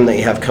time that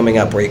you have coming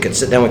up where you could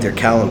sit down with your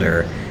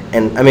calendar?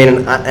 And I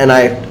mean,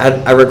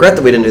 I regret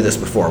that we didn't do this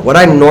before. What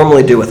I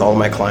normally do with all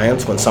my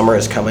clients when summer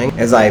is coming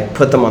is I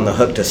put them on the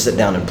hook to sit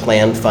down and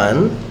plan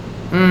fun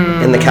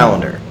in the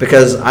calendar.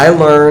 Because I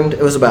learned,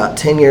 it was about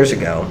 10 years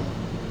ago,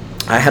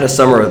 I had a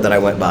summer that I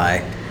went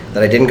by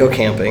that I didn't go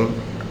camping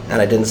and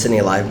I didn't see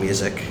any live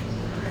music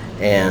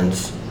and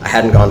I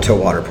hadn't gone to a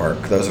water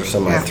park. Those are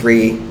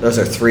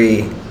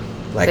three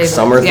like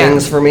summer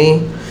things for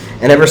me.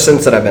 And ever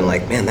since that I've been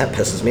like, man, that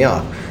pisses me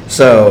off.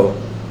 So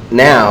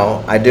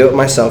now I do it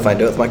myself, I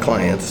do it with my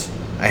clients.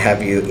 I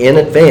have you in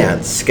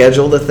advance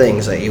schedule the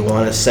things that you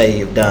want to say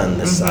you've done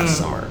this last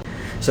summer.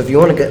 So if you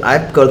want to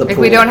I go to the pool. If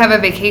we don't have a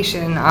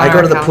vacation on I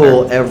go to the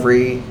calendar.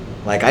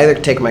 Pool I either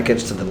take my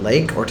kids to the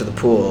lake or to the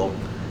pool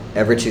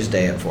every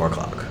Tuesday at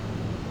 4:00.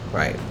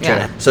 Right.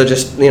 Yeah. So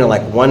just,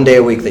 one day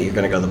a week that you're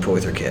going to go to the pool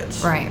with your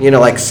kids.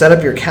 Right. Set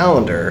up your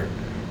calendar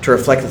to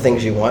reflect the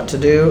things you want to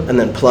do and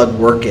then plug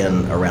work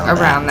in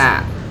around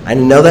that. I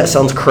know that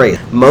sounds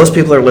crazy. Most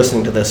people are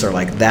listening to this are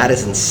like, that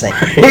is insane.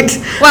 Right?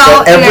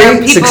 Well, but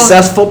every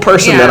successful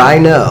person that I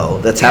know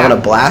that's having a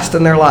blast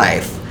in their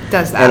life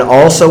does that. And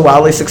also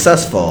wildly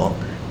successful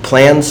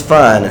plans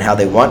fun and how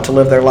they want to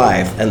live their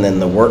life, and then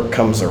the work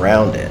comes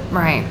around it.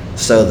 Right.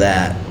 So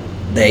that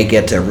they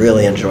get to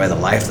really enjoy the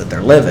life that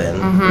they're living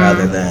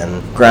rather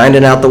than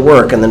grinding out the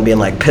work and then being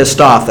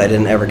pissed off they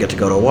didn't ever get to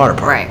go to a water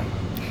park. Right.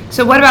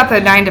 So what about the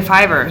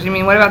 9-to-5ers? I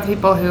mean, what about the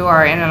people who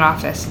are in an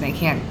office and they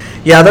can't?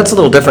 Yeah, that's a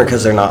little different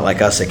because they're not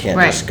like us. They can't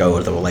just go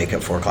to the lake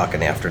at 4:00 in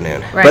the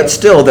afternoon. Right. But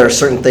still, there are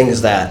certain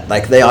things that,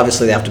 they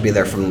obviously have to be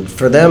there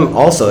for them.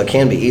 Also, it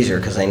can be easier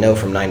because they know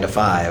from 9 to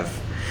 5.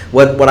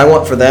 What I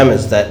want for them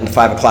is that at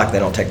 5 o'clock they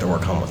don't take their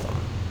work home with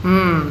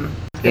them.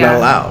 You're not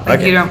allowed.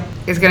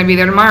 It's going to be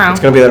there tomorrow. It's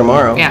going to be there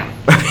tomorrow. Yeah.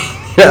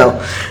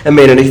 And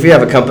if you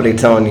have a company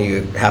telling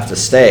you have to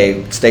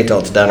stay till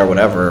it's done or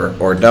whatever,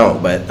 or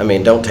don't, but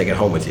don't take it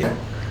home with you.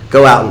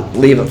 Go out and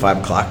leave at 5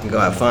 o'clock and go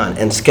have fun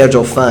and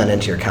schedule fun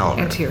into your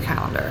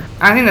calendar.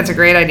 I think that's a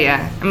great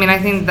idea. I mean, I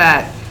think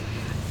that,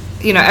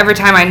 every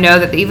time I know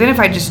that, even if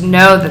I just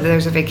know that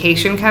there's a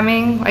vacation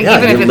coming,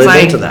 even if it's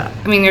live into that.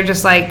 I mean, you're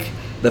just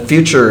the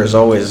future is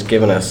always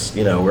giving us,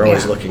 we're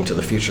always looking to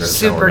the future.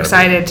 Super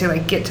excited to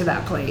get to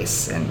that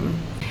place.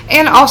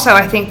 And also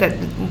I think that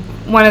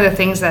one of the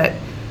things that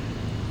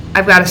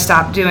I've got to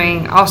stop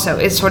doing also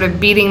is sort of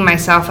beating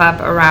myself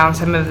up around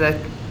some of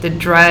the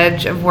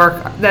drudge of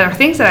work that are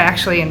things that I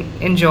actually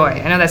enjoy.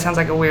 I know that sounds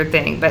like a weird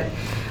thing, but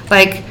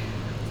like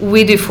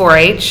we do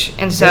 4-H,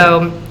 and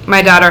so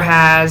my daughter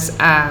has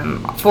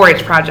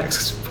 4-H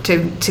projects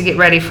to get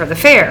ready for the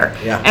fair.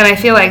 Yeah. And I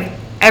feel like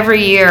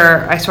every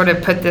year I sort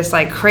of put this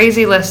like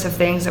crazy list of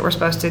things that we're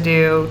supposed to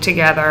do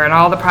together and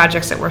all the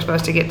projects that we're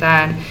supposed to get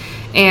done,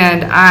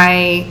 and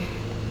I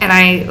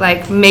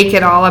like make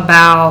it all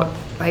about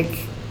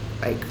like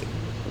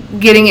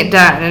getting it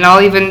done. And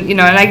I'll even,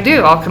 and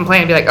I'll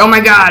complain and be like, oh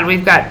my God,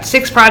 we've got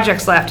 6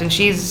 projects left and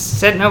she's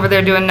sitting over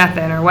there doing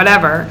nothing or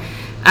whatever.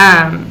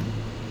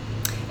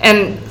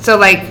 And so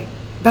like,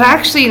 but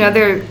actually,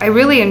 I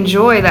really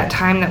enjoy that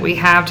time that we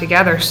have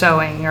together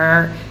sewing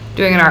or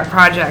doing an art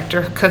project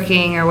or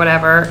cooking or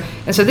whatever.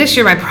 And so this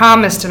year my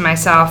promise to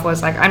myself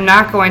was like, I'm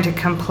not going to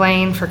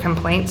complain for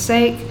complaint's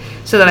sake,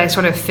 so that I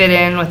sort of fit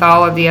in with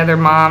all of the other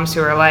moms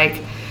who are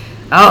like,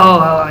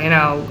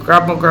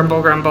 grumble,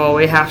 grumble, grumble,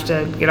 we have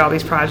to get all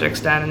these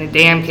projects done and the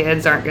damn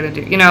kids aren't going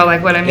to do,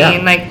 like what I mean?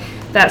 Yeah. Like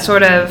that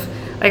sort of,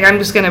 like I'm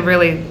just going to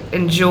really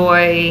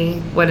enjoy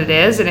what it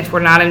is. And if we're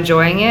not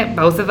enjoying it,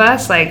 both of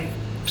us, like,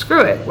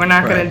 screw it. We're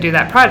not going to do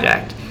that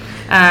project.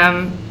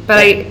 But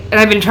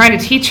I've been trying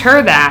to teach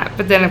her that,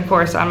 but then of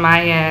course on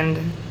my end,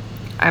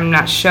 I'm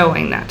not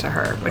showing that to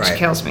her, which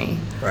kills me.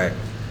 Right.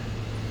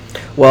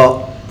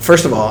 Well,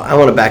 first of all, I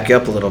want to back you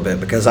up a little bit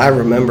because I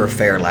remember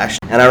fair last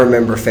year, and I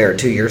remember fair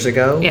 2 years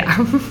ago. Yeah.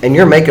 And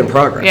you're making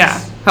progress.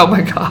 Yeah. Oh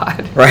my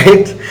God.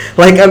 Right?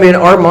 Like, I mean,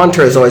 our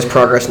mantra is always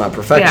progress, not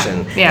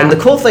perfection. Yeah. And the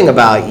cool thing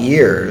about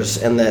years,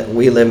 and that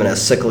we live in a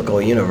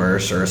cyclical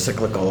universe or a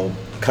cyclical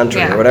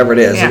country or whatever it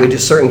is, that we do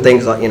certain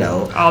things like,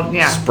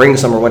 spring,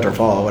 summer, winter,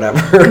 fall, whatever.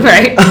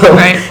 Right.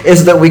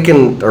 Is that we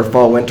can, or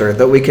fall, winter,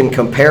 that we can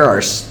compare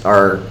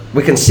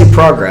we can see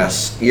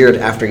progress year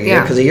after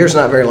year, because a year's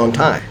not a very long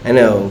time. I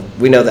know,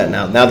 we know that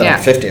now. Now that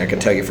I'm 50, I can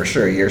tell you for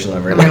sure, a year's not a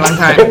very long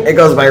time. It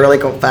goes by really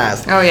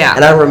fast. Oh, yeah.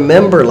 And I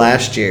remember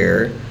last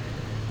year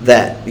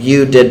that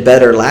you did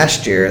better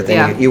last year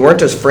than you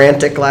weren't as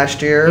frantic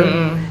last year,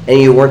 and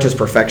you weren't as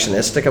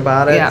perfectionistic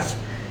about it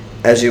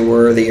as you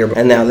were the year.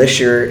 And now this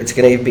year, it's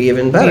going to be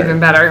even better. Even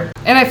better.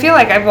 And I feel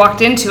like I've walked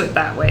into it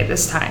that way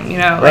this time.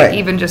 Like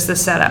even just the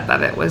setup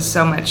of it was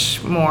so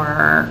much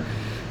more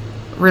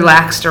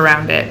relaxed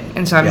around it,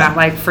 and so I'm not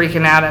like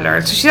freaking out at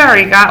her. So she's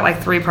already got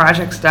like 3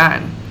 projects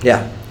done.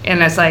 Yeah.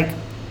 And it's like,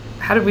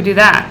 how did we do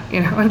that?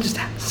 It just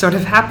sort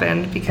of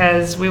happened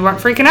because we weren't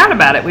freaking out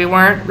about it. We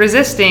weren't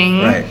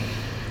resisting and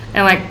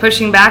like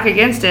pushing back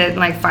against it and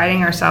like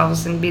fighting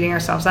ourselves and beating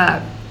ourselves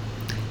up.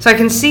 So I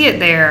can see it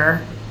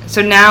there.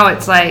 So now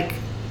it's like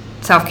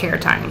self-care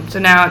time. So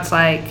now it's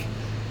like,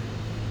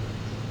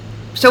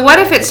 so what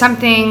if it's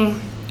something,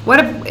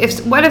 what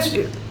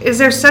if is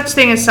there such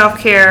thing as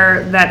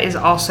self-care that is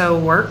also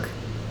work?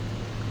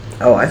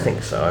 Oh, I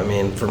think so. I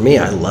mean, for me,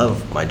 I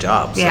love my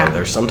job. So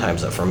there's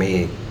sometimes that for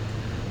me,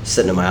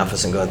 sitting in my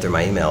office and going through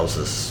my emails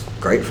is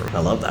great for me. I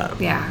love that.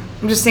 Yeah.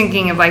 I'm just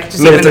thinking of like,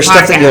 just if there's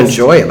stuff that you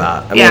enjoy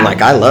about, I mean,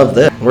 like I love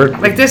this.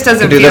 Like this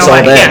doesn't do feel this all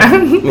like,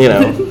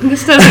 day,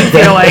 this doesn't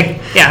feel like,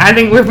 I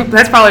think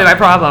that's probably my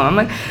problem. I'm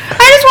like, I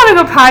just want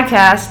to go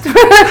podcast.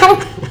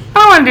 I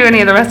don't want to do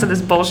any of the rest of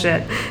this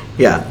bullshit.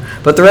 Yeah.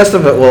 But the rest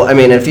of it, well, I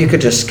mean, if you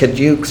could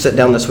you sit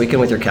down this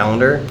weekend with your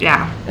calendar?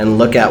 Yeah. And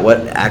look at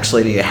what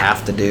actually do you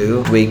have to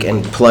do this week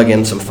and plug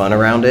in some fun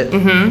around it.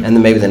 Mm-hmm. And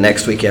then maybe the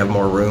next week you have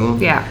more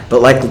room. Yeah.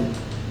 But like,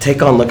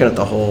 take on looking at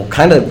the whole,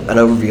 kind of an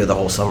overview of the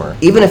whole summer.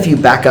 Even if you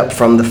back up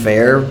from the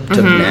fair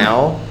to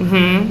now,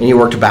 and you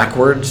worked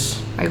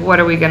backwards. Like, what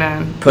are we going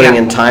to... Putting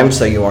in time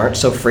so you aren't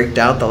so freaked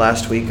out the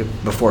last week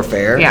before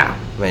fair. Yeah.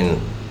 I mean,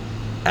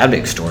 that'd be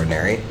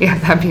extraordinary. Yeah,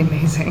 that'd be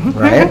amazing.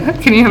 Right?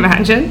 Can you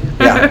imagine?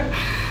 Yeah.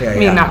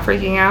 Me not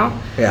freaking out?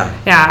 Yeah.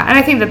 Yeah, and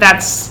I think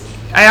that's...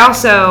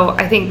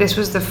 I think this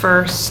was the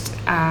first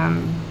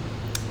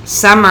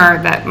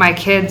summer that my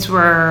kids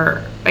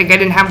were... Like, I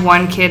didn't have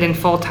one kid in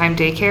full-time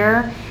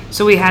daycare,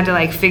 so we had to,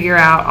 like, figure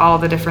out all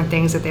the different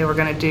things that they were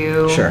going to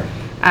do. Sure.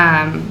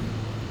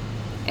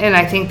 And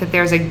I think that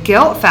there's a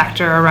guilt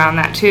factor around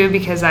that, too,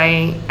 because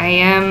I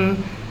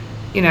am...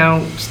 I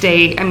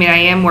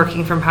am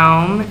working from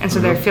home, and so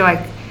they feel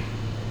like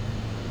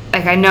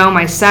I know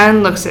my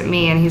son looks at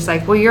me and he's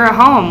like, well, you're at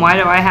home, why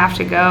do I have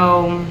to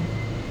go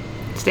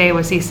stay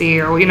with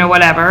Cece or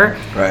whatever,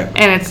 right?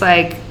 And it's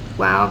like,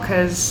 well,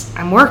 because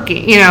I'm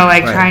working,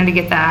 trying to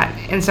get that.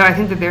 And so I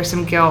think that there's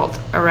some guilt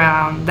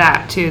around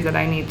that too that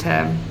I need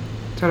to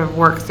sort of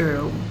work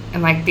through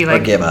and like be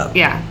like, or give up.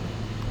 Yeah,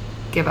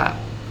 give up.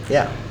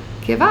 Yeah.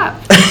 Give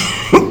up.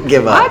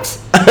 Give up. What?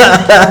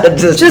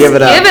 Just give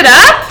it up. Give it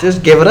up?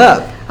 Just give it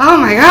up. Oh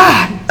my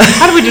God.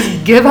 How do we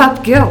just give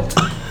up guilt?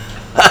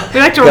 We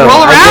like to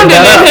roll around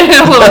in it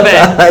a little bit.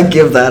 I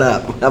give that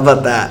up. How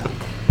about that?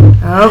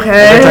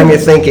 Okay. Every time you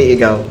think it, you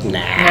go, nah.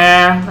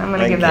 I'm going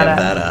to give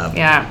that up.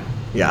 Yeah.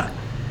 Yeah.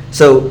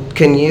 So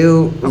can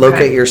you look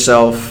at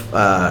yourself,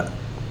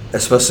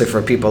 especially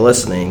for people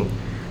listening,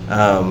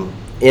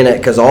 in it,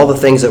 because all the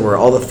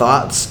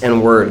thoughts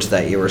and words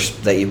that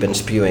you've been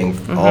spewing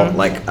all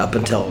like up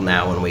until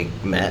now when we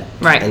met,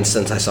 right, and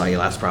since I saw you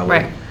last, probably,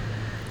 right,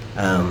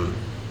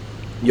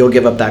 you'll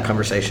give up that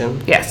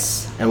conversation.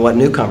 Yes. And what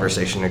new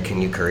conversation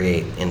can you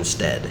create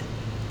instead?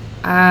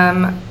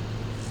 The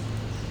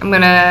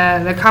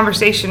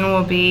conversation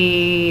will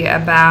be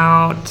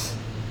about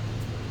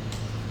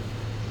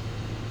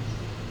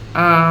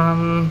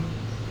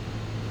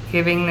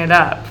giving it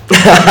up.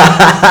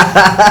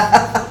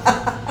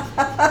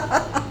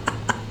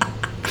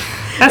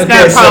 That's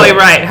not probably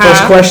right, huh?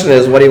 First question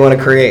is, what do you want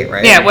to create,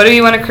 right? Yeah, what do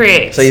you want to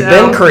create? So you've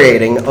been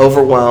creating,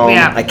 overwhelmed,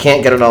 yeah. I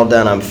can't get it all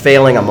done, I'm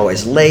failing, I'm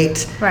always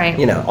late. Right.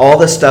 You know, all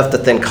this stuff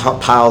that then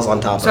piles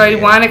on top of it. So I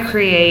want to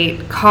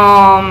create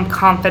calm,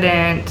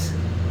 confident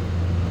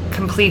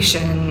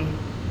completion.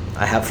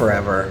 I have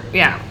forever.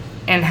 Yeah.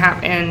 And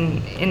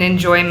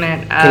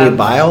enjoyment of Can you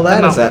buy all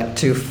that? Is that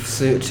too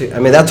I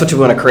mean, that's what you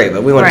want to create,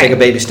 but we want to take a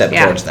baby step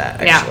towards that,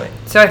 actually.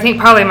 Yeah. So I think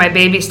probably my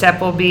baby step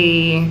will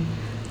be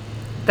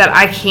that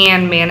I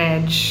can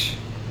manage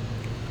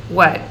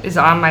what is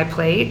on my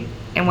plate,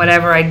 and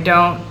whatever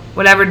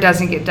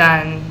doesn't get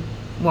done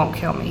won't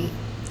kill me.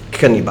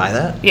 Can you buy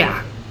that?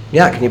 Yeah.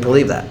 Yeah, can you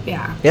believe that?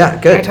 Yeah. Yeah,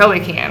 good. I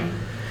totally can.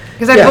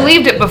 Because I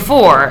believed it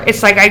before.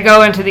 It's like I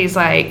go into these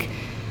like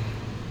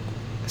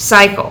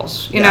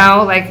cycles, you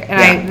know, like,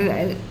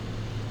 and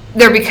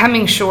they're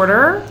becoming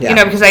shorter, you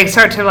know, because I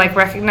start to like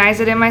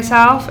recognize it in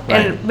myself.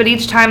 Right. But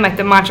each time, like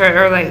the mantra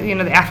or like, you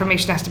know, the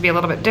affirmation has to be a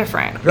little bit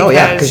different. Oh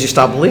yeah, because you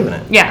stop believing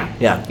it. Yeah.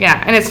 Yeah.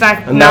 Yeah. And it's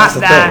not that's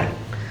the that. thing.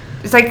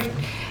 It's like,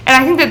 and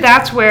I think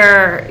that's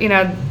where, you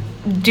know,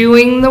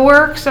 doing the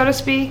work, so to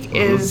speak,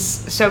 is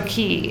so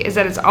key. Is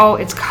that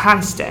it's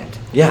constant.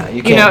 Yeah,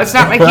 you can't. You know, it's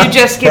not like you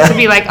just get to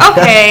be like,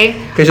 okay,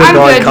 I'm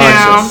good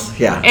now,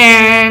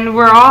 and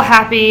we're all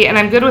happy, and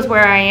I'm good with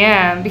where I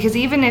am. Because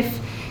even if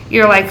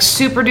you're like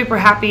super duper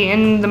happy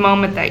in the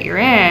moment that you're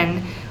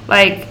in,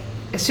 like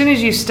as soon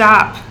as you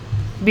stop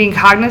being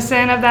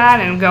cognizant of that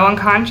and go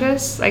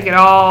unconscious, like it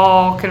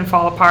all can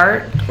fall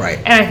apart. Right.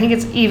 And I think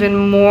it's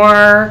even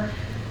more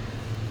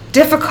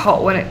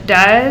difficult when it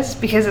does,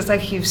 because it's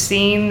like you've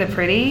seen the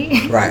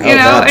pretty, right? You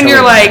know, and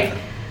you're like,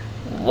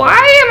 why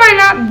am I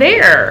not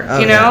there?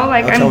 You know,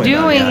 like I'm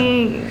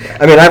doing.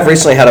 I mean, I've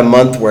recently had a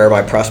month where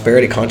my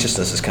prosperity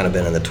consciousness has kind of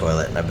been in the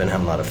toilet, and I've been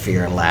having a lot of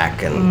fear and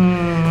lack,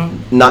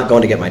 and not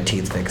going to get my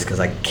teeth fixed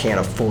because I can't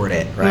afford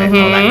it, right? All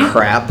that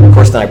crap. Of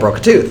course, then I broke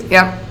a tooth.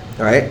 Yep.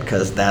 Right?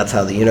 Because that's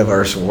how the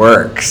universe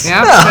works.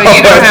 Yeah. So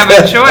you don't have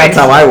a choice. That's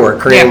how I work,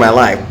 creating my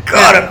life.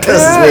 God, it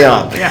pisses me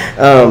off.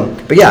 Yeah.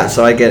 But yeah,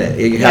 so I get it.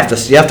 You have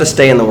to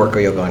stay in the work or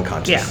you'll go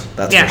unconscious. Yeah.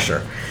 That's for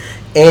sure.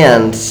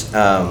 And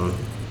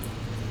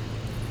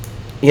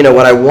you know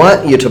what I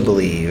want you to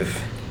believe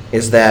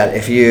is that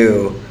if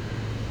you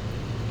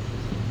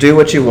do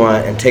what you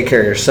want and take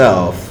care of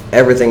yourself,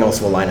 everything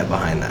else will line up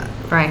behind that.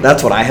 Right.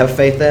 That's what I have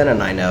faith in,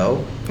 and I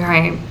know.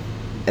 Right.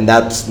 And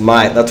that's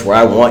where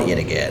I want you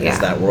to get, is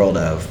that world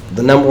of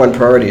the number one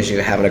priority is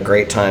you having a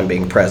great time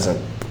being present.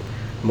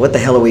 What the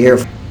hell are we here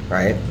for,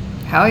 right?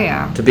 Hell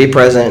yeah. To be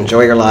present,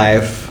 enjoy your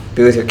life,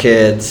 be with your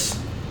kids,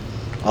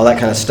 all that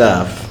kind of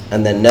stuff,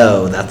 and then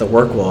know that the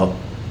work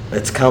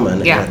it's coming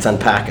and it's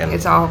unpacking.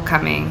 It's all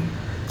coming.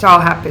 It's all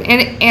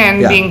happening.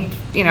 And being,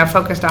 you know,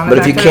 focused on the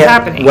fact that it's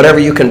happening. Whatever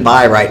you can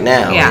buy right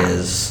now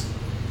is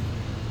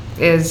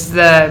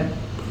I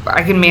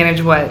can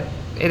manage what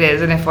it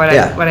is, and if what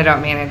I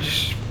don't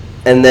manage.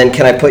 And then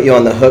can I put you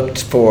on the hook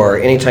for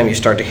anytime you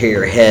start to hear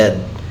your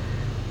head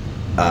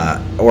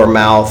or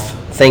mouth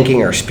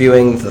thinking or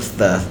spewing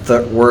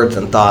the words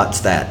and thoughts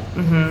that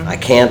I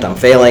can't, I'm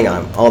failing,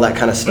 I'm all that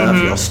kind of stuff,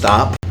 you'll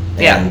stop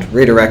and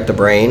redirect the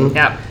brain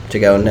to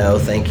go, no,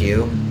 thank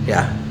you.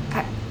 Yeah.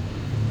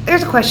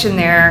 There's a question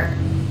there.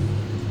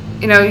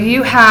 You know,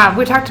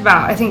 we talked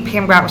about, I think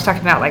Pam Grant was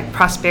talking about like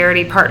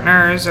prosperity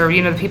partners, or,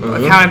 you know, the people,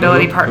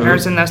 accountability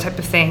partners and those type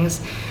of things.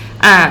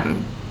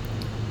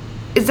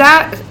 Is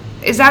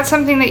that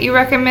something that you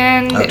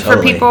recommend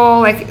for people,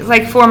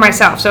 like for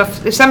myself? So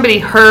if somebody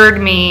heard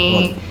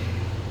me,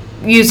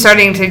 you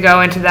starting to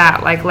go into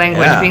that like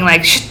language, being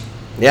like, shh,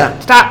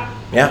 stop.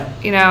 Yeah.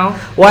 You know?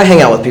 Well, I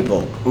hang out with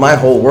people. My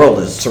whole world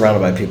is surrounded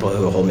by people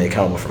who hold me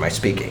accountable for my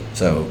speaking.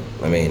 So,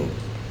 I mean,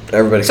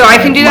 everybody. So I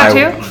can do that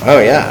too? Oh,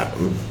 yeah.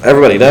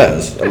 Everybody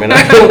does. I mean,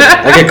 I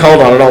get called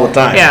on it all the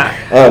time.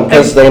 Yeah.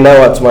 Because they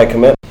know it's my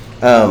commitment.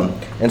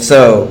 And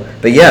so,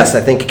 but yes,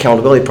 I think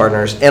accountability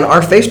partners, and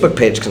our Facebook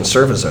page can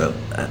serve as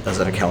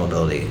an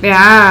accountability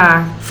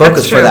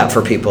focus for that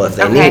for people if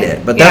they need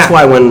it. But that's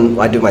why when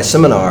I do my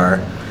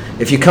seminar,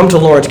 if you come to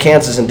Lawrence,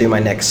 Kansas and do my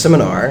next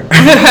seminar,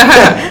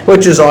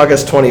 which is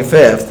August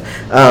 25th,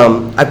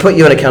 I put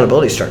you in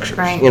accountability structures.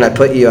 Right. You know,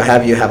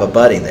 have you have a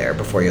buddy there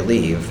before you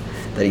leave,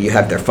 that you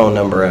have their phone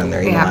number and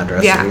their email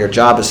address, and your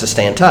job is to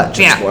stay in touch.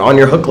 It's on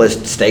your hook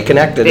list, stay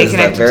connected is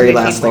the very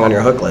last thing on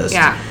your hook list.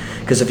 Yeah.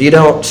 Because if you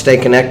don't stay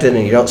connected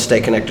and you don't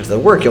stay connected to the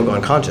work, you'll go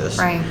unconscious.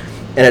 Right.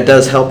 And it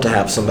does help to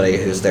have somebody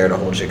who's there to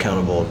hold you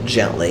accountable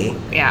gently.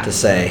 Yeah. To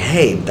say,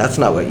 hey, that's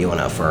not what you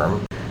want to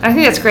affirm. I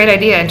think that's a great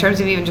idea in terms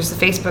of even just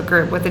the Facebook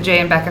group with the Jay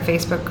and Becca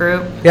Facebook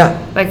group.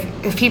 Yeah. Like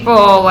if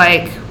people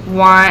like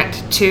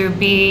want to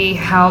be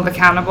held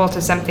accountable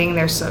to something,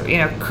 they're so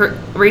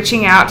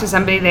reaching out to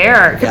somebody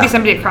there. It could be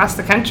somebody across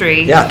the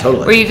country. Yeah,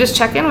 totally. Where you just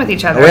check in with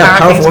each other. We have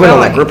powerful women on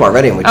that group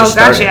already, and we just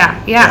started.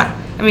 Yeah.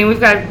 I mean, we've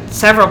got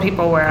several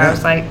people where I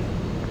was like,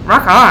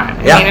 rock on.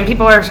 I mean, and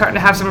people are starting to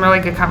have some really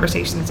good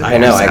conversations. I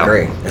know, I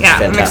agree. It's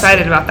fantastic. I'm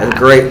excited about that. A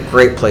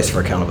great place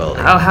for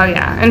accountability. Oh, hell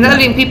yeah. And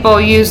letting people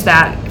use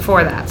that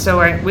for that.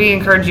 So we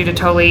encourage you to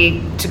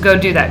go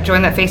do that.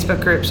 Join that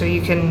Facebook group so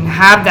you can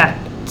have that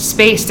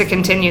space to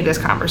continue this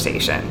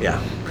conversation.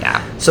 Yeah.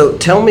 Yeah. So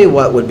tell me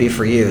what would be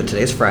for you.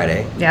 Today's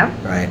Friday. Yeah.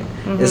 Right.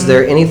 Mm-hmm. Is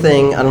there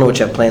anything, I don't know what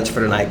you have plans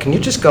for tonight. Can you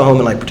just go home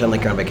and like pretend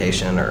like you're on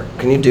vacation, or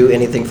can you do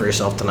anything for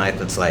yourself tonight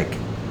that's like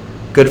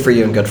good for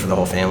you and good for the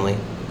whole family?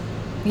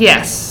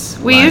 Yes.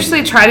 We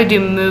usually try to do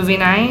movie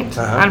night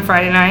on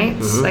Friday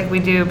nights. Mm-hmm. Like we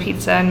do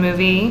pizza and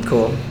movie.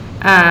 Cool.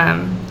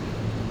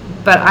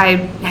 But I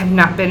have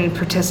not been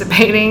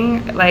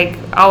participating. Like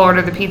I'll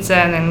order the pizza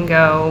and then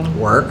go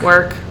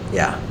work.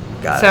 Yeah.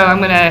 Got it. So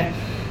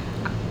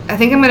I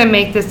think I'm going to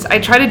make this, I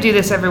try to do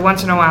this every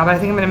once in a while, but I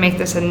think I'm going to make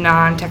this a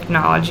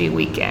non-technology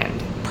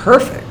weekend.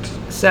 Perfect.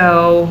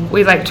 So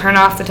we like turn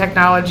off the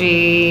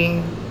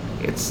technology.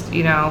 It's,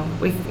 you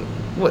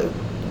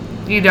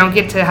don't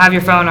get to have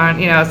your phone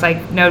on, it's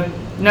like no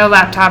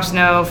laptops,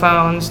 no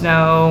phones,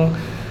 no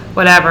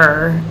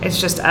whatever. It's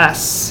just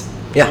us.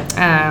 Yeah.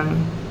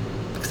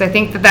 Because I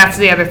think that's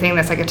the other thing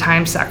that's like a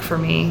time suck for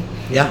me.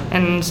 Yeah.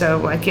 And so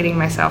like getting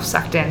myself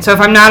sucked in. So if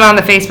I'm not on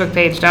the Facebook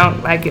page,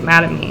 don't like get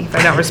mad at me if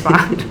I don't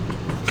respond.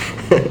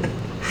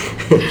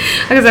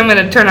 Because I'm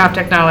going to turn off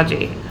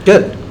technology.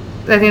 Good.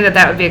 I think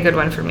that would be a good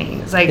one for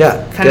me. It's like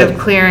kind good. of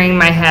clearing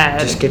my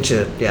head. Just get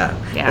you, Yeah.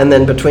 And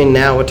then between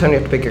now, what time do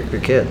you have to pick up your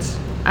kids?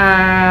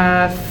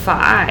 5.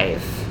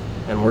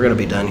 And we're going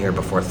to be done here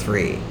before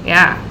 3.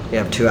 Yeah. You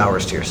have 2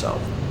 hours to yourself.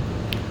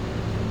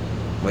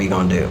 What are you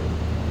going to do?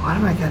 What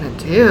am I going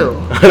to do?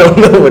 I don't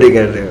know. What are you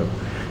going to do?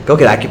 Go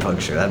get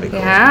acupuncture. That'd be cool.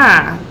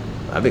 Yeah.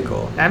 That'd be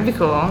cool. That'd be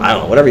cool. I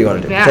don't know. Whatever you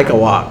want to do. Yeah. Take a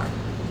walk.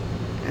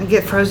 And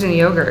get frozen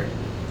yogurt.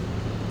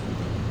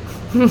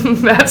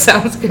 That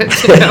sounds good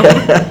too.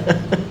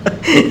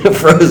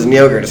 Frozen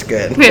yogurt is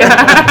good.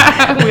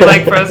 Yeah. We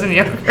like frozen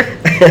yogurt.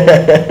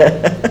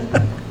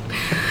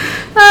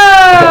 Oh,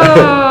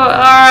 all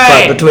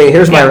right. But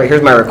here's my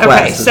request.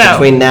 Okay, so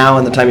between now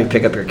and the time you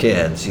pick up your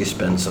kids, you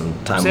spend some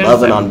time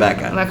loving on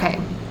Becca. Okay.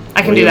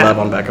 I can do that. Love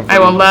on Becca? I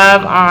will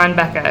love on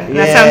Becca. Yay.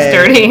 That sounds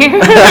dirty.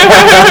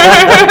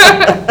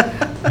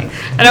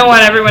 I don't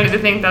want everyone to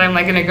think that I'm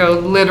like going to go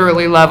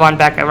literally love on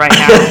Becca right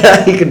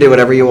now. You can do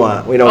whatever you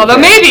want. We don't. Although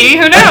maybe,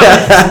 who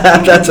knows?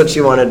 That's what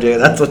you want to do.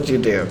 That's what you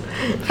do. All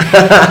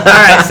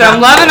right, so I'm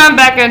loving on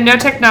Becca. No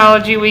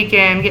technology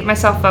weekend. Get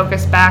myself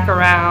focused back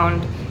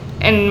around.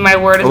 And my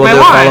word is my wand. We'll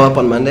do a follow-up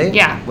on Monday?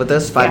 Yeah. With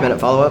this? 5-minute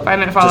follow-up?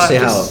 5-minute follow-up.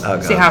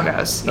 Just see how it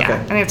goes. Yeah, Okay.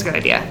 I think it's a good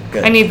idea.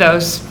 Good. I need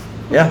those.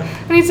 Yeah.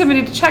 I need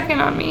somebody to check in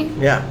on me.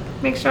 Yeah.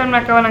 Make sure I'm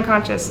not going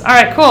unconscious. All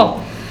right,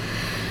 cool.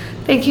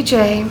 Thank you,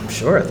 Jay.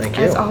 Sure, thank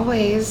you. As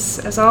always.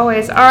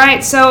 All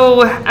right,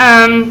 so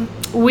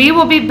we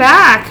will be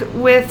back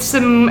with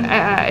some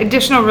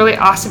additional really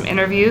awesome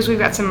interviews. We've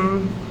got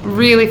some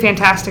really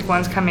fantastic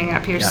ones coming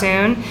up here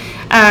soon.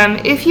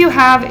 If you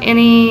have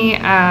any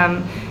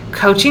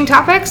coaching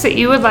topics that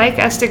you would like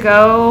us to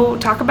go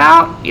talk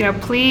about,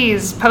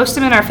 please post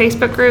them in our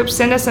Facebook group.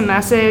 Send us a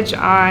message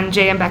on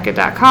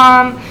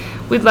jayandbecca.com.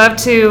 We'd love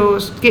to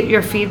get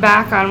your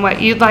feedback on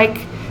what you'd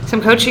like some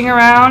coaching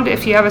around.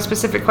 If you have a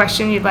specific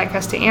question you'd like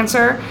us to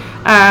answer,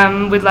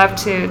 we'd love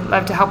to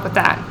help with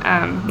that.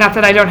 Not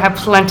that I don't have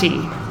plenty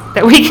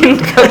that we can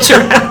coach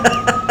around.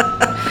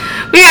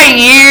 We got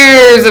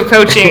years of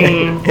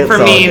coaching for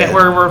me that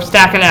we're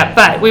stacking up,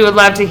 but we would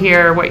love to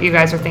hear what you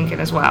guys are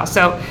thinking as well.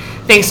 So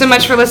thanks so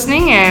much for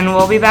listening, and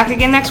we'll be back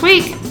again next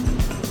week.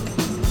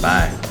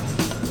 Bye.